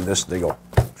always do this. They go.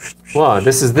 Well,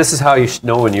 this is how you should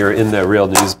know when you're in the real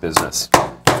news business.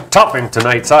 Topping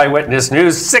tonight's eyewitness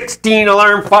news: 16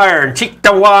 alarm fire in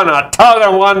Chicktawana,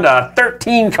 Tonawanda,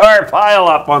 13-car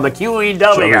pileup on the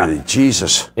QEW.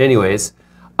 Jesus. Anyways,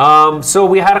 so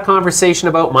we had a conversation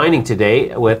about mining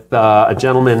today with a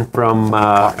gentleman from.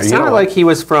 Sounded like he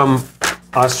was from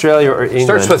Australia or England.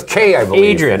 Starts with K, I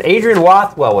believe. Adrian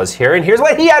Rothwell was here, and here's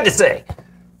what he had to say.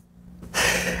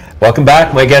 Welcome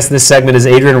back. My guest in this segment is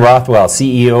Adrian Rothwell,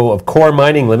 CEO of Core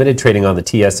Mining Limited, trading on the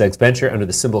TSX Venture under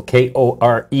the symbol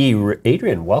KORE.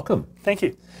 Adrian, welcome. Thank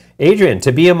you. Adrian,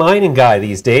 to be a mining guy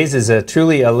these days is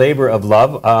truly a labor of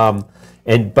love.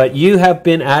 But you have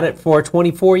been at it for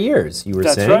 24 years, you were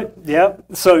saying. That's right, yeah.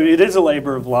 So it is a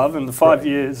labor of love, and the 5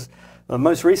 years... The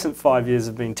most recent 5 years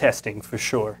have been testing, for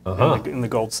sure, in the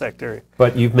gold sector.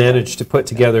 But you've managed to put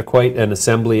together quite an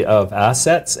assembly of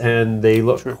assets, and they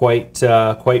look quite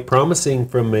promising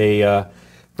from a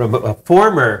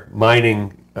former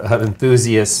mining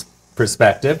enthusiast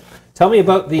perspective. Tell me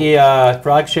about the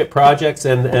flagship projects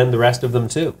and the rest of them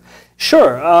too.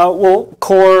 Sure. Well,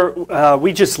 Core,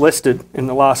 we just listed in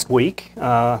the last week,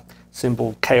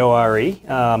 symbol KORE,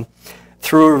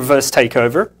 through a reverse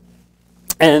takeover.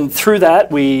 And through that,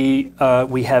 we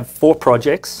have 4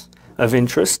 projects of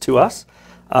interest to us.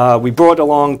 We brought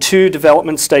along 2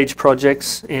 development stage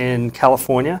projects in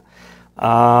California,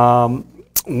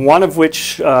 one of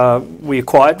which we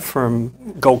acquired from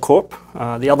Gold Corp.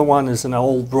 The other one is an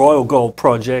old Royal Gold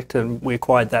project, and we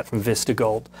acquired that from Vista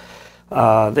Gold.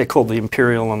 They're called the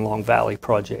Imperial and Long Valley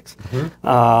projects.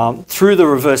 Through the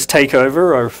reverse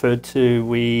takeover I referred to,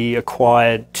 we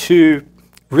acquired 2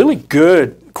 really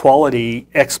good quality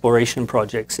exploration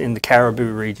projects in the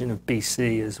Caribou region of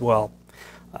BC as well.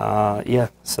 Yeah,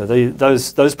 so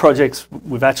those projects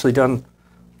we've actually done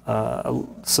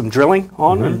some drilling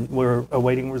on, and we're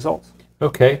awaiting results.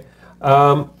 Okay.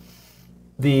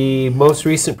 The most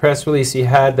recent press release you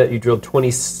had that you drilled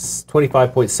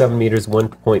 25.7 meters,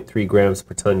 1.3 grams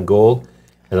per ton gold,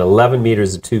 and 11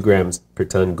 meters of 2 grams per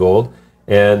ton gold.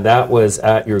 And that was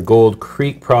at your Gold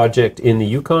Creek project in the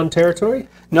Yukon Territory?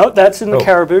 No, that's in the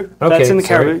Caribou. Okay, that's in the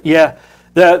Caribou, yeah.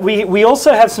 We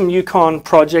also have some Yukon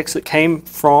projects that came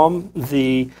from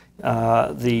the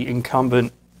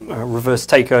incumbent reverse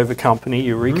takeover company,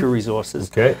 Eureka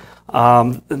Resources. Okay.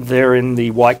 They're in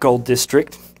the White Gold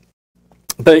District.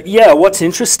 But yeah, what's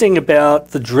interesting about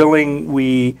the drilling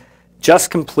we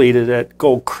just completed at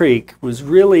Gold Creek was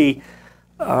really,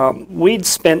 we'd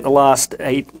spent the last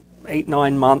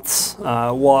 8-9 months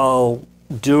while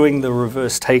doing the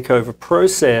reverse takeover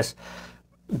process,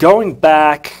 going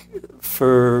back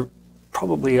for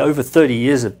probably over 30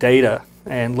 years of data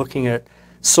and looking at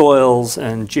soils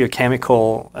and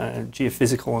geochemical and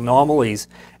geophysical anomalies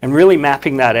and really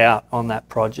mapping that out on that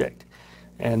project.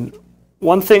 And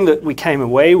one thing that we came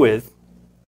away with,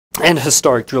 and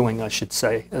historic drilling I should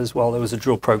say as well, there was a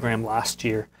drill program last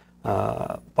year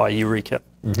by Eureka.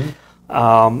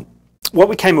 What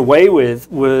we came away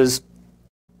with was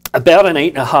about an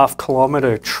 8.5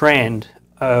 kilometer trend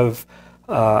of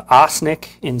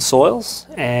arsenic in soils,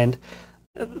 and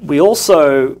we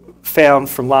also found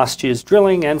from last year's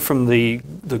drilling and from the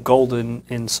gold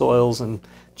in soils and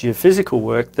geophysical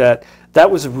work that that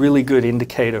was a really good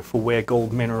indicator for where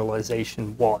gold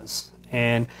mineralization was.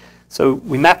 And so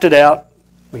we mapped it out,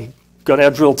 we got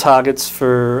our drill targets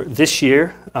for this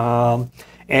year,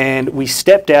 and we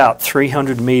stepped out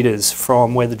 300 meters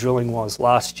from where the drilling was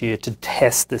last year to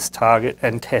test this target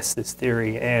and test this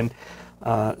theory. And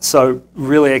so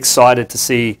really excited to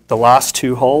see the last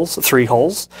 3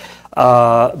 holes.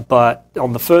 But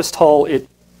on the first hole, it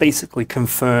basically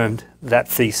confirmed that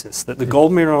thesis, that the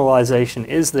gold mineralization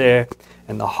is there,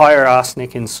 and the higher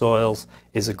arsenic in soils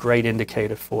is a great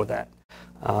indicator for that.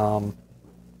 And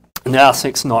the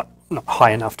arsenic's not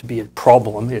high enough to be a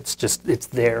problem, it's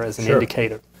there as an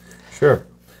indicator. Sure.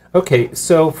 Okay,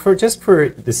 so for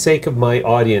the sake of my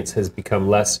audience has become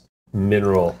less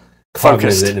mineral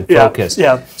cognizant and focused.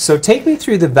 Yeah. So take me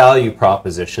through the value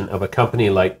proposition of a company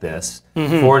like this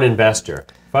for an investor.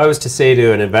 If I was to say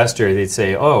to an investor, they'd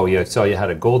say, oh, I saw you had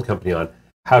a gold company on.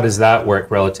 How does that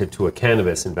work relative to a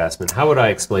cannabis investment? How would I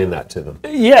explain that to them?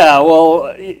 Yeah,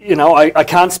 well, I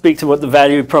can't speak to what the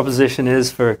value proposition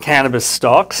is for cannabis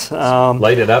stocks.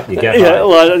 Light it up, you get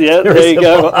high. There you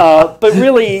go. But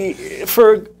really,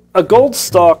 for a gold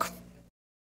stock,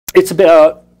 it's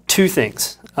about 2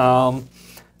 things.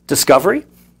 Discovery,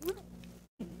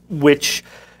 which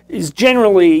is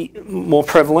generally more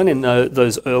prevalent in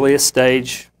those earlier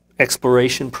stage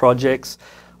exploration projects.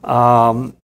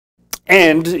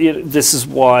 And this is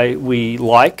why we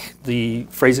like the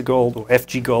Fraser Gold or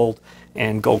FG Gold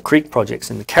and Gold Creek projects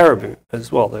in the Caribou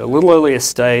as well. They're a little earlier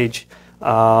stage,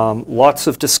 lots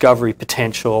of discovery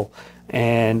potential,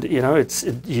 and you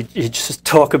just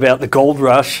talk about the gold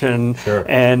rush, and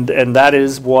that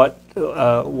is what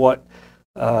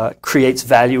creates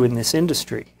value in this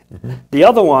industry. The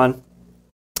other one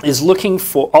is looking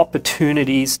for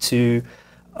opportunities to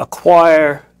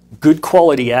acquire good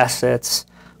quality assets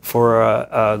for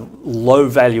a low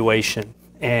valuation,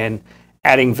 and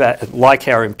adding like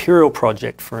our Imperial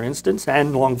project, for instance,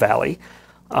 and Long Valley.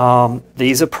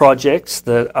 These are projects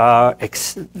that are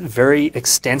very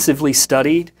extensively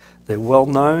studied. They're well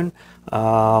known.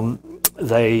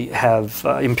 They have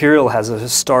Imperial has a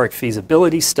historic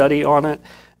feasibility study on it,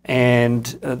 and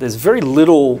there's very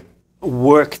little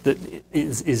work that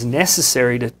is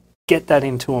necessary to get that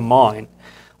into a mine.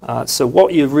 So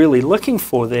what you're really looking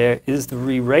for there is the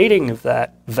re-rating of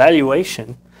that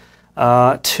valuation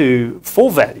to full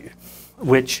value,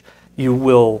 which you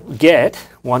will get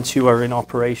once you are in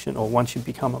operation or once you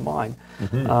become a mine.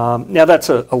 Now that's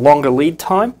a longer lead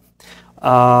time.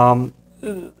 And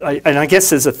I guess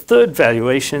there's a third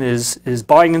valuation is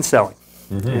buying and selling.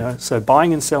 So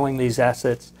buying and selling these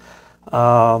assets.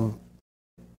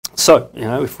 So,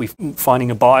 if we're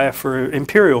finding a buyer for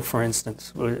Imperial, for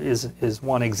instance, is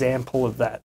one example of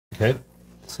that. Okay.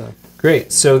 So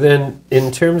great. So then,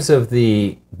 in terms of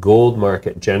the gold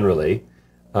market generally,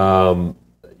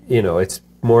 it's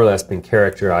more or less been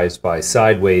characterized by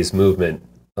sideways movement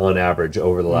on average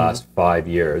over the last 5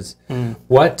 years.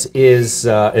 What is,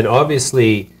 and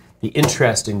obviously the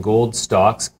interest in gold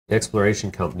stocks, exploration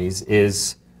companies,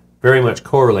 is very much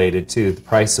correlated to the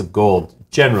price of gold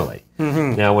generally.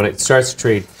 Now, when it starts to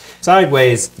trade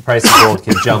sideways, the price of gold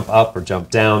can jump up or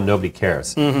jump down, nobody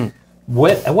cares.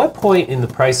 At what point in the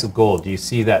price of gold do you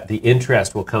see that the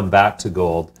interest will come back to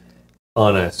gold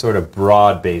on a sort of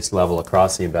broad-based level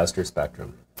across the investor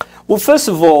spectrum? Well, first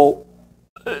of all,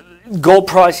 gold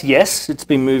price, yes, it's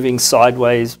been moving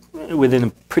sideways within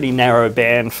a pretty narrow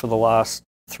band for the last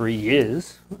 3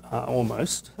 years,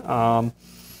 almost.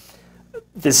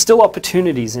 There's still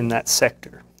opportunities in that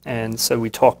sector. And so we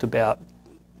talked about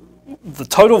the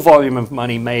total volume of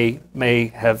money may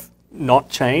have not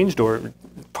changed or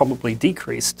probably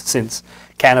decreased since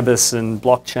cannabis and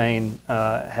blockchain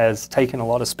has taken a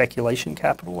lot of speculation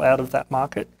capital out of that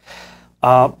market.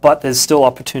 But there's still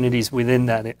opportunities within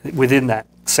that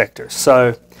sector.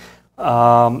 So,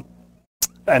 and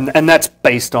that's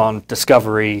based on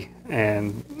discovery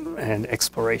and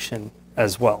exploration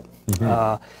as well.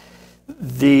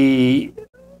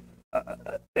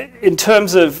 In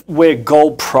terms of where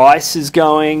gold price is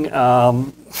going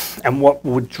and what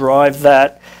would drive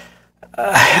that,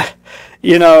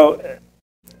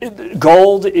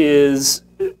 gold is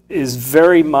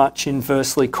very much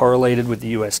inversely correlated with the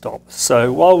US dollar.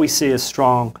 So while we see a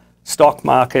strong stock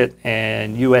market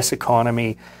and US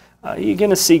economy, you're going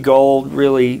to see gold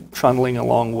really trundling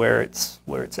along where it's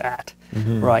at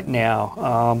right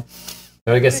now.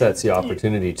 I guess that's the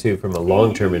opportunity too from a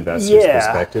long-term investor's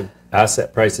perspective.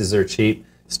 Asset prices are cheap,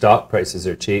 stock prices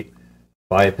are cheap.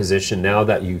 Buy a position now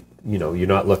that you're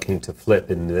not looking to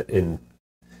flip in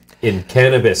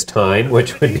cannabis time,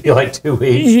 which would be like 2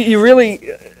 weeks. You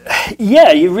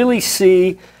really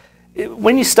see,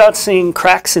 when you start seeing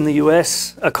cracks in the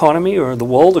US economy or the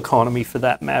world economy for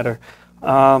that matter,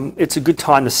 it's a good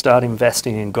time to start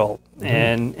investing in gold.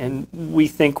 And we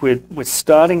think we're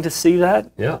starting to see that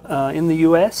in the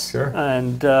US. Sure.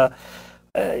 And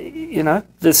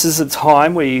this is a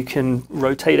time where you can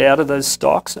rotate out of those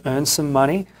stocks, earn some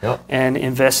money, and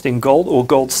invest in gold or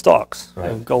gold stocks.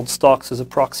 Right. And gold stocks as a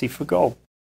proxy for gold.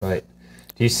 Right.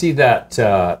 Do you see that?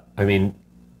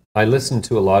 I listened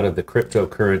to a lot of the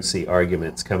cryptocurrency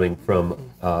arguments coming from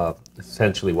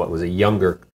essentially what was a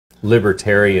younger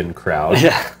libertarian crowd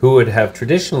who would have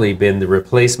traditionally been the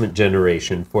replacement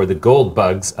generation for the gold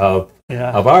bugs of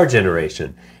our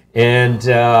generation. And,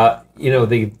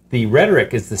 the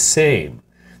rhetoric is the same,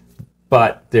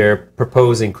 but they're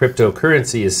proposing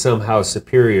cryptocurrency is somehow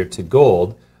superior to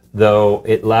gold, though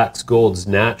it lacks gold's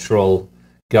natural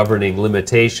governing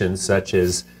limitations, such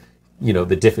as,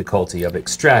 the difficulty of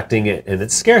extracting it and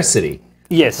its scarcity.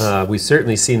 Yes. We've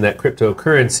certainly seen that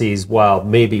cryptocurrencies, while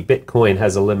maybe Bitcoin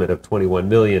has a limit of 21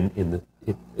 million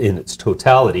in its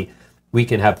totality, we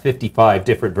can have 55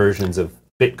 different versions of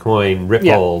Bitcoin,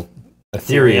 Ripple,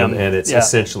 Ethereum, and it's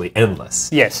essentially endless.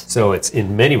 Yes. So it's,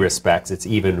 in many respects, it's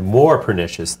even more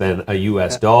pernicious than a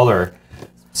US dollar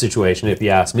situation, if you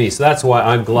ask me. So that's why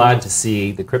I'm glad to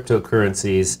see the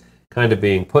cryptocurrencies kind of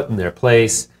being put in their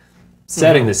place,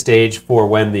 setting the stage for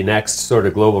when the next sort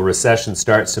of global recession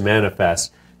starts to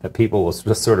manifest, that people will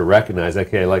just sort of recognize,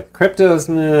 okay, like cryptos,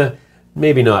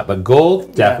 maybe not, but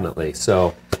gold, definitely.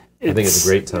 So I think it's a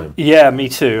great time. Yeah, me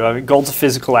too. I mean, gold's a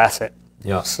physical asset.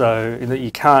 Yeah. So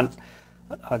you can't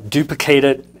duplicate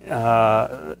it,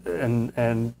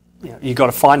 and you got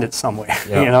to find it somewhere.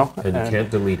 Yeah. And you can't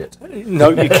delete it. No,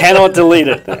 you cannot delete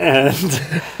it. And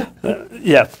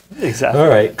exactly. All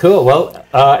right, cool. Well,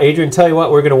 Adrian, tell you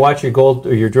what, we're going to watch your gold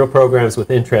or your drill programs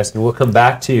with interest, and we'll come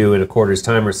back to you in a quarter's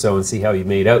time or so and see how you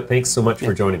made out. Thanks so much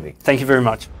for joining me. Thank you very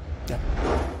much.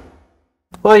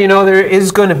 Well, there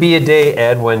is going to be a day,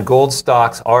 Ed, when gold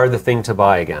stocks are the thing to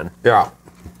buy again. Yeah.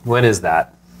 When is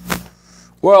that?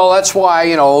 Well, that's why,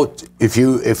 if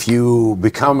you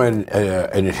become an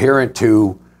adherent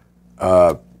to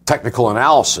technical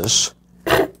analysis,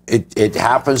 it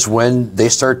happens when they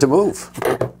start to move.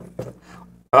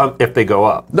 If they go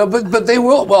up. No, but they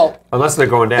will. Well, unless they're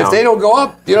going down. If they don't go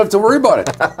up, you don't have to worry about it.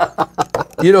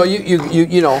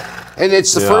 And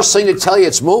it's the first thing to tell you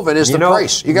it's moving is the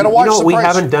price. You got to watch the price. We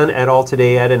haven't done at all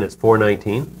today, Ed, and it's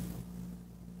 419.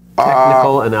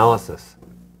 Technical analysis.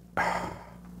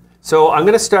 So I'm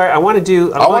going to start. I want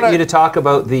you to talk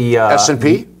about the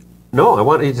S&P. No, I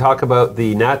want you to talk about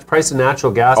the price of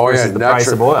natural gas versus the price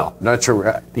of oil.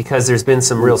 Because there's been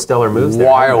some real stellar moves there.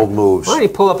 Wild moves. Why don't you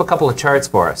pull up a couple of charts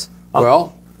for us?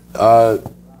 Well,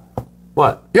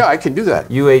 What? Yeah, I can do that.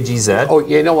 UAGZ? Oh,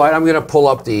 you know what? I'm going to pull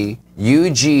up the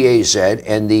UGAZ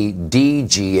and the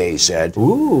DGAZ.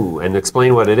 Ooh, and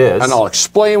explain what it is. And I'll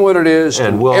explain what it is,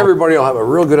 and everybody will have a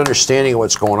real good understanding of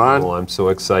what's going on. Oh, I'm so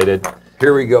excited.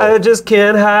 Here we go. I just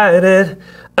can't hide it.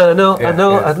 I know,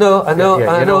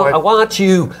 I want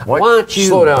you. I want you.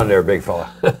 Slow down there, big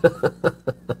fella.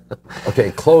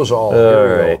 Okay, close all.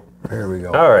 Here we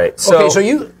go. All right. So, okay, so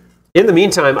you... In the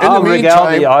meantime, I'll regale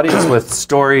the audience with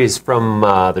stories from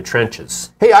the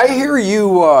trenches. Hey, I hear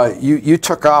you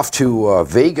took off to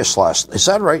Vegas last. Is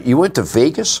that right? You went to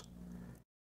Vegas?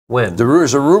 When?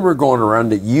 There's a rumor going around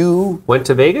that you went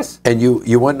to Vegas, and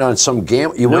you went on some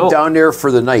game. You went down there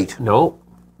for the night. No,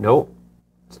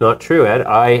 it's not true, Ed.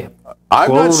 I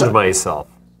cloned myself.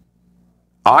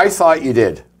 I thought you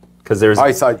did because there's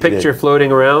a picture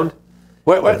floating around.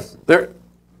 What? There.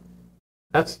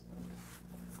 That's.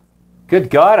 Good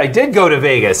God, I did go to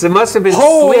Vegas. It must have been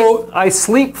sleep. I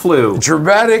sleep flew.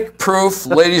 Dramatic proof,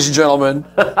 ladies and gentlemen.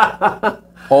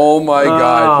 Oh my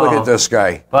God, look at this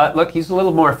guy. But look, he's a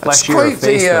little more fleshier of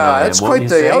face than I am. That's quite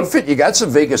the outfit. You got some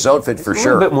Vegas outfit for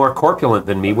sure. A little bit more corpulent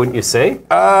than me, wouldn't you say?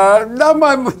 Not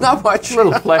much. A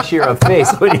little fleshier of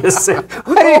face, wouldn't you say?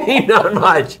 What do you mean not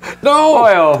much? No.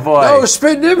 Boy, oh boy. No,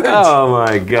 spin image. Oh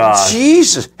my God.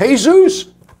 Jesus. Jesus.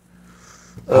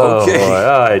 Okay. Oh,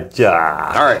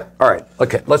 all right.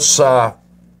 Okay, let's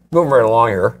move right along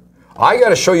here. I got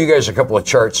to show you guys a couple of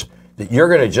charts that you're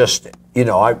going to just, and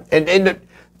the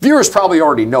viewers probably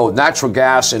already know natural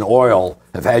gas and oil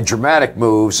have had dramatic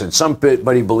moves, and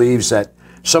somebody believes that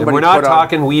somebody. And we're not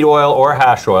talking wheat oil or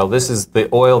hash oil. This is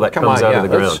the oil that comes out of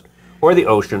the ground or the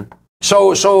ocean.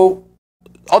 So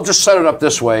I'll just set it up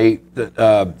this way.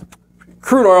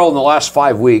 Crude oil in the last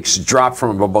 5 weeks dropped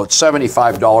from about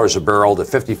 $75 a barrel to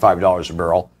 $55 a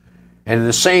barrel. And at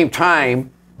the same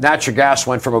time, natural gas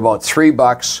went from about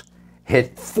 $3,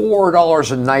 hit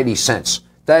 $4.90.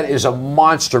 That is a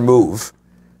monster move,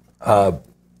 to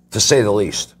say the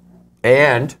least.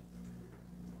 And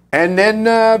then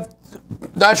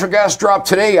natural gas dropped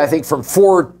today, I think from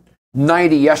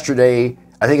 $4.90 yesterday.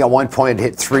 I think at one point it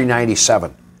hit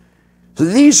 $3.97. So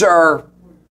these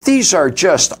are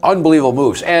just unbelievable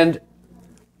moves. And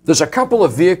there's a couple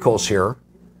of vehicles here.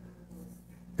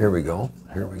 Here we go.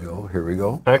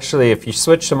 Actually, if you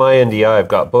switch to my NDI, I've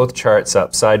got both charts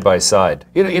up side by side.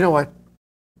 You know what?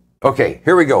 Okay,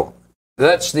 here we go.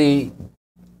 That's the...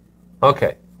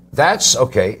 Okay. That's...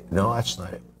 Okay. No, that's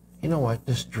not it. You know what?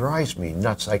 This drives me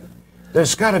nuts. Like,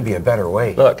 there's got to be a better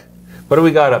way. Look, what do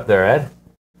we got up there, Ed?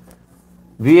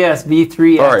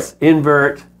 VSV3X,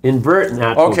 invert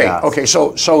natural gas. Okay,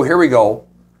 so here we go.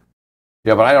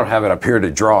 Yeah, but I don't have it up here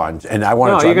to draw, and I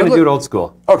want to. No, you're going to do it old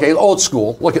school. Okay, old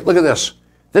school. Look at this.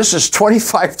 This is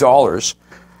 $25.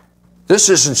 This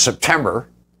is in September.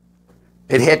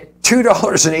 It hit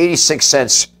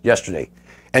 $2.86 yesterday,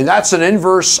 and that's an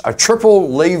inverse, a triple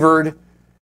levered.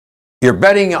 You're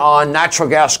betting on natural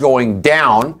gas going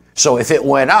down. So if it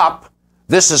went up,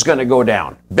 this is going to go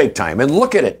down big time. And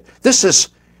look at it. This is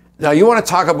now. You want to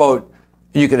talk about?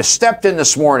 You could have stepped in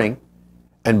this morning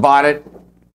and bought it.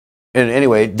 And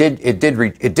anyway, it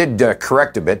did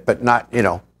correct a bit, but not,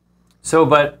 So,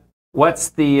 but what's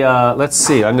the, let's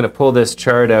see, I'm going to pull this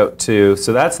chart out too.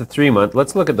 So that's the 3 month.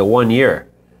 Let's look at the 1 year.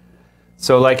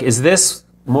 So like, is this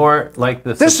more like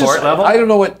the support level? I don't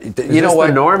know what, you know what?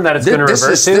 The norm that it's going to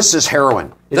revert to? This is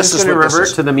heroin. Is this going to revert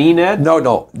to the mean, Ed?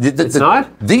 No. It's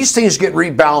not? These things get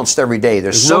rebalanced every day.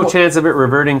 There's no chance of it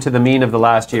reverting to the mean of the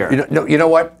last year. You know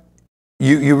what?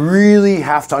 You really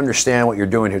have to understand what you're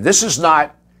doing here. This is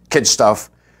not kid stuff.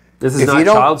 This is not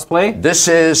child's play? This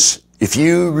is, if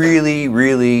you really,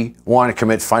 really want to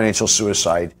commit financial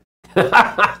suicide,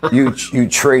 you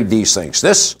trade these things.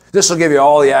 This will give you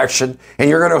all the action, and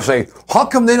you're going to say, how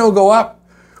come they don't go up?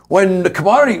 When the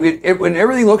commodity, when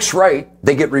everything looks right,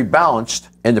 they get rebalanced,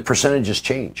 and the percentages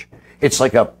change. It's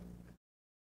like a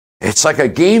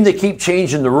game. They keep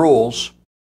changing the rules,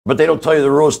 but they don't tell you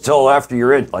the rules till after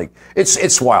you're in. Like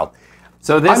it's wild.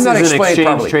 So this is an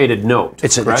exchange-traded note.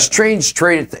 It's an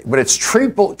exchange-traded thing, but it's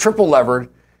triple levered,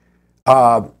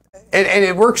 and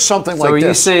it works something like this.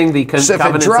 So are you saying the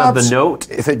covenants of the note?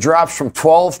 If it drops from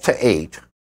 12 to 8,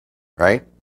 right?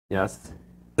 Yes.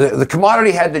 The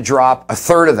commodity had to drop a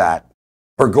third of that,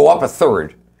 or go up a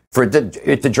third, for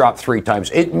it to drop 3 times.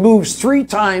 It moves 3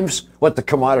 times what the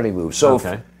commodity moves. So,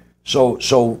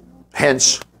 so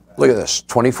hence, look at this,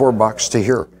 $24 to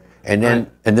here, and then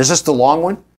and is this the long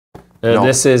one? And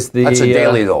this is the... That's a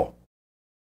daily, though.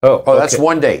 Oh, that's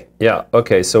 1 day. Yeah,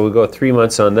 okay, so we go 3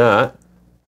 months on that,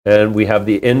 and we have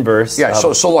the inverse. Yeah,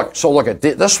 so look at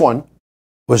this one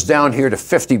was down here to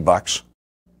 $50.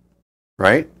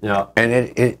 right? Yeah.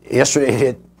 And yesterday it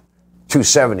hit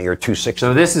 270 or 260.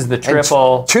 So this is the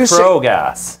triple pro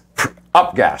gas.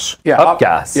 Up gas. Yeah. Up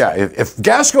gas. Yeah. If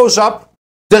gas goes up,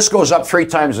 this goes up 3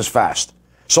 times as fast.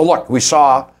 So look, we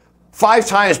saw 5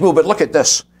 times move, but look at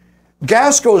this.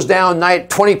 Gas goes down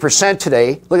 20%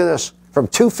 today. Look at this, from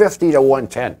 250 to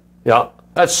 110. Yeah.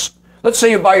 Let's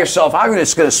say you buy yourself, I'm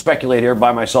just going to speculate here,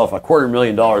 buy myself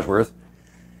 $250,000 worth.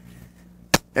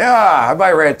 Yeah, I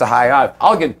buy right at the high.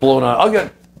 I'll get blown on. I'll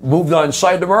get moved on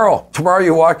side tomorrow. Tomorrow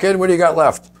you walk in, what do you got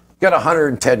left? You got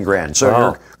 110 grand. So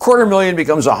your $250,000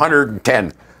 becomes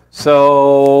 110.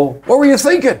 So what were you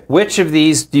thinking? Which of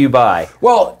these do you buy?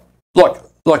 Well,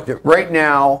 look, right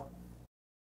now,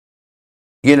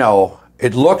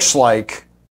 it looks like,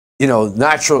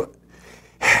 natural,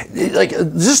 like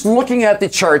just looking at the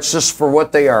charts just for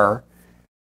what they are.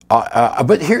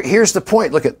 But here's the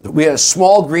point. Look we had a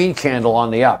small green candle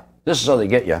on the up. This is how they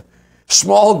get you.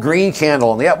 Small green candle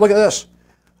on the up. Look at this.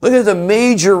 Look at the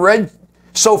major red.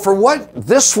 So for what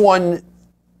this one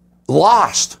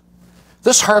lost,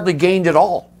 this hardly gained at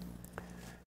all.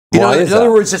 In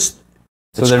other words, it's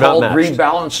called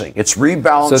rebalancing. It's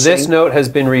rebalancing. So this note has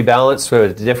been rebalanced for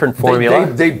a different formula?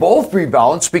 They both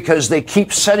rebalance because they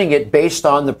keep setting it based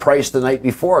on the price the night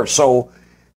before. So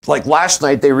like last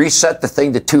night, they reset the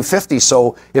thing to 250.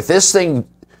 So if this thing,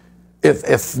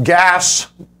 if gas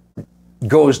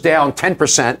goes down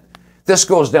 10%, this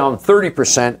goes down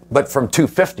 30%, but from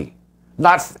 250.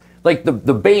 Not like the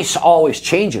base always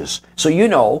changes. So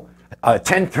a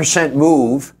 10%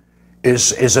 move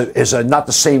is not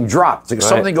the same drop. Right.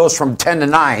 Something goes from 10 to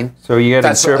 9. So you get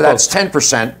that's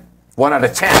 10%, 1 out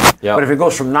of 10. Yep. But if it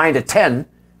goes from 9 to 10,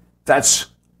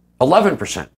 that's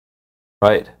 11%.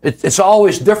 Right. It's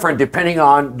always different depending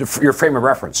on your frame of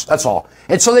reference. That's all.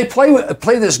 And so they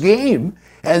play this game,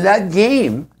 and that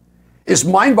game is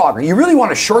mind-boggling. You really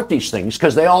want to short these things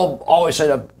because they always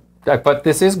end up. But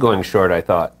this is going short, I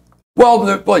thought. Well,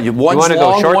 one's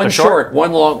long, one's short.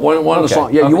 One long, one is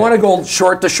long. Yeah, you want to go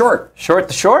short to short. Short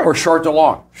to short? Or short to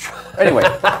long. Anyway.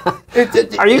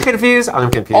 Are you confused?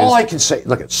 I'm confused. All I can say,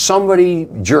 look, somebody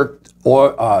jerked,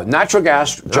 or natural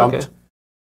gas jumped.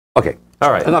 Okay.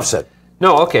 All right. Enough said.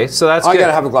 No, okay, so that's good. I got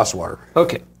to have a glass of water.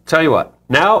 Okay, tell you what.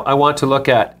 Now I want to look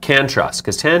at CannTrust,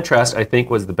 because CannTrust, I think,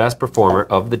 was the best performer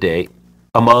of the day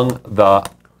among the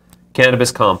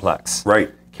cannabis complex.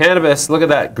 Right. Cannabis, look at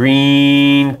that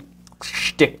green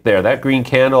shtick there, that green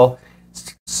candle.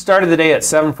 Started the day at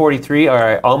 743, or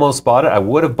I almost bought it. I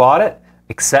would have bought it,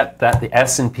 except that the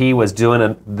S&P was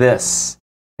doing this.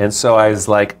 And so I was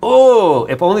like, oh,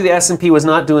 if only the S&P was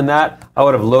not doing that, I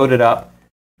would have loaded up,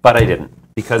 but I didn't,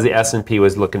 because the S&P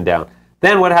was looking down.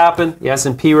 Then what happened? The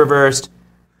S&P reversed,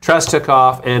 Trust took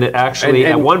off, and it actually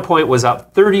at one point was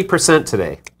up 30%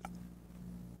 today.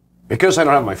 Because I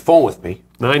don't have my phone with me.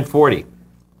 940.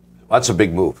 That's a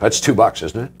big move. That's $2,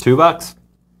 isn't it? $2.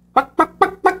 The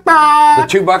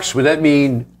 $2, would that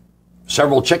mean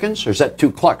several chickens, or is that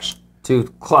 2 clucks?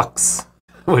 2 clucks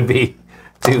would be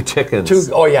 2 chickens.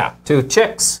 2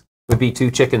 chicks would be 2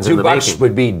 chickens in the making. $2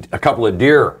 would be a couple of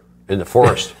deer in the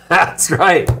forest. That's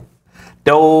right.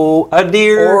 A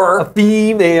deer, or a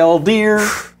female deer.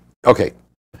 Okay.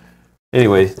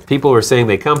 Anyway, people were saying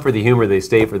they come for the humor, they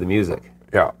stay for the music.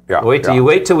 Yeah. Wait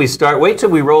till we start. Wait till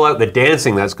we roll out the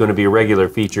dancing. That's going to be a regular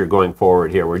feature going forward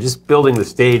here. We're just building the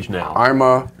stage now. I'm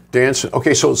a dancing.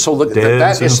 Okay, so look at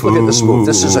that. Look at this move.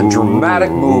 This is a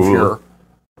dramatic move here.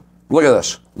 Look at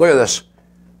this. Look at this.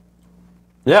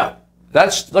 Yeah.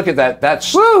 Look at that.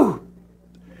 That's woo.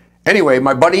 Anyway,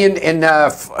 my buddy in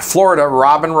Florida,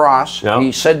 Robin Ross,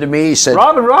 he said to me,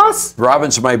 Robin Ross?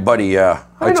 Robin's my buddy. I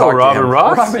know Robin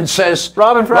Ross. Robin says,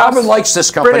 Robin likes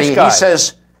this company. British guy. He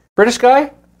says, British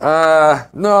guy?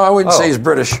 No, I wouldn't say he's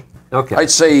British. Okay. I'd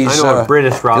say he's. I know a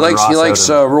British Robin Ross. He likes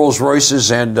Rolls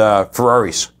Royces and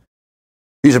Ferraris.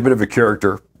 He's a bit of a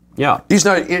character. Yeah. He's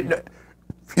not. You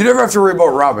never have to worry about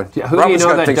Robin. Yeah, who do you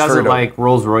know that doesn't like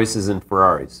Rolls Royces and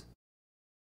Ferraris?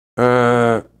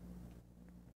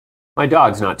 My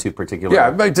dog's not too particular. Yeah,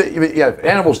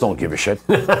 animals don't give a shit.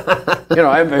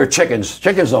 They're chickens.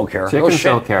 Chickens don't care. Chickens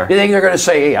don't care. You think they're going to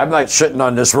say, hey, I'm not sitting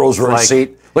on this Rolls Royce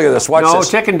seat? Look at this. Watch this. No,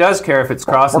 chicken does care if it's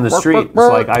crossing the street. It's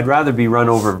like, I'd rather be run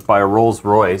over by a Rolls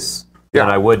Royce than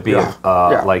I would be like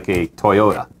a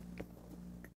Toyota.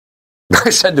 I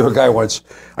said to a guy once,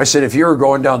 I said, if you were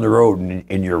going down the road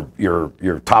in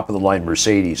your top of the line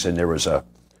Mercedes and there was a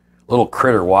little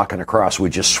critter walking across,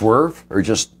 would you swerve or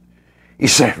just... He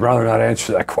said, rather not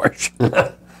answer that question.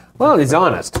 Well, he's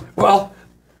honest. Well,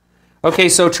 okay,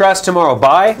 so Trust tomorrow.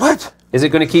 Buy? What? Is it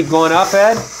going to keep going up,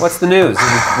 Ed? What's the news?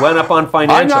 It went up on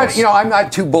financials. I'm not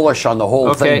too bullish on the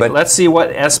whole thing. Okay, But let's see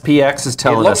what SPX is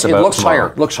telling us about it looks tomorrow.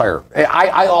 higher. Looks higher.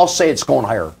 I'll say it's going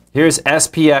higher. Here's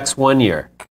SPX 1 year.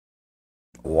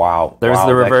 Wow. There's wow.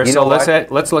 the reversal. You know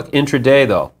Let's look intraday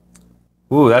though.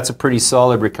 Ooh, that's a pretty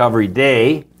solid recovery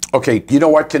day. Okay, you know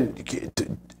what?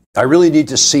 I really need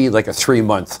to see like a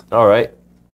 3-month. All right.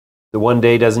 The 1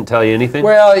 day doesn't tell you anything?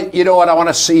 Well, you know what? I want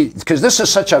to see, because this is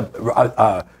such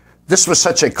this was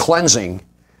such a cleansing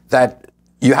that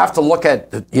you have to look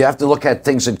at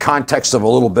things in context of a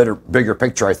little bit bigger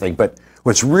picture, I think. But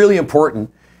what's really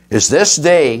important is this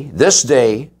day,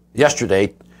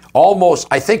 yesterday, almost,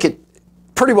 I think it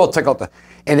pretty well took out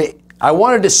I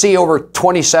wanted to see over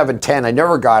 27.10. I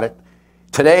never got it.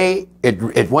 Today,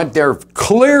 it went there,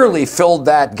 clearly filled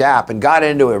that gap and got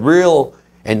into a real,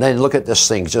 and then look at this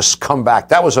thing just come back.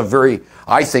 That was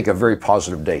I think, a very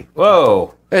positive day.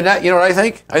 Whoa. And that, you know what I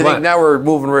think? I think now we're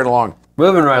moving right along.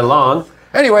 Moving right along.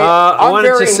 Anyway, I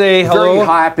wanted to say hello. Very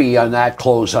happy on that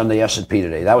close on the S&P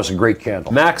today. That was a great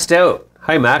candle. Maxed Out.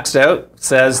 Hi, Maxed Out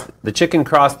says the chicken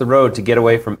crossed the road to get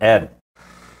away from Ed.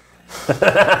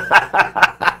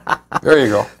 There you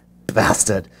go.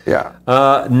 Bastard. Yeah.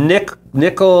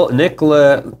 Nichols,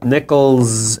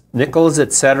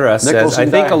 etc. says, I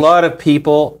think a lot of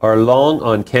people are long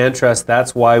on CannTrust.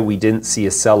 That's why we didn't see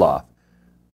a sell-off.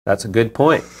 That's a good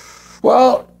point.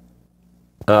 Well,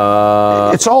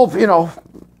 it's all,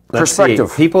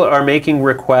 perspective. People are making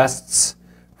requests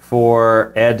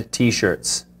for Ed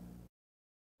T-shirts.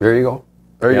 There you go.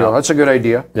 There you go. That's a good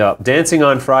idea. Yeah. Dancing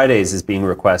on Fridays is being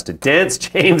requested. Dance,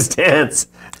 James, dance.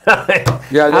 How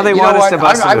they want us to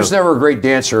bust I was never a great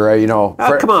dancer,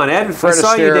 come on, Ed. I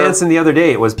saw you dancing the other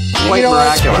day. It was quite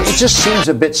miraculous. It just seems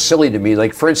a bit silly to me.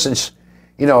 Like, for instance,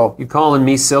 You calling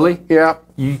me silly? Yeah.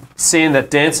 You saying that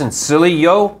dancing silly,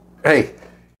 yo? Hey,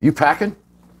 you packing?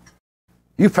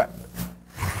 You pack?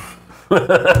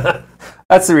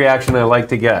 That's the reaction I like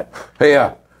to get. Hey,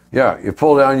 yeah. You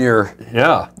pull down your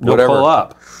whatever. Pull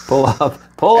up.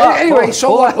 Pull up. Anyway,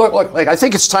 look. Like, I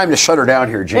think it's time to shut her down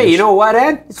here, James. Hey, you know what,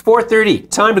 Ed? It's 4:30.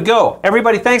 Time to go.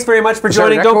 Everybody, thanks very much for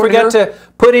joining. Don't forget to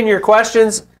put in your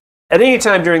questions at any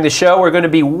time during the show. We're going to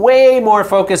be way more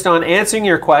focused on answering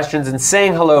your questions and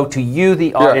saying hello to you,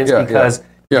 the audience, because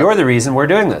you're the reason we're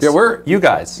doing this. Yeah, you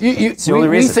guys. It's the only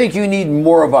we reason. think you need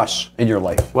more of us in your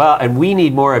life. Well, and we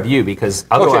need more of you, because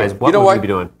otherwise, what would we be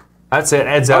doing? That's it.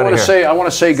 Ed's out of here. I want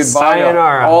to say goodbye to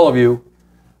all of you.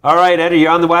 All right, Ed, are you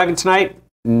on the wagon tonight?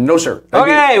 No, sir.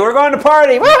 Okay, we're going to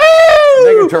party.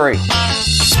 Woohoo! Negatory.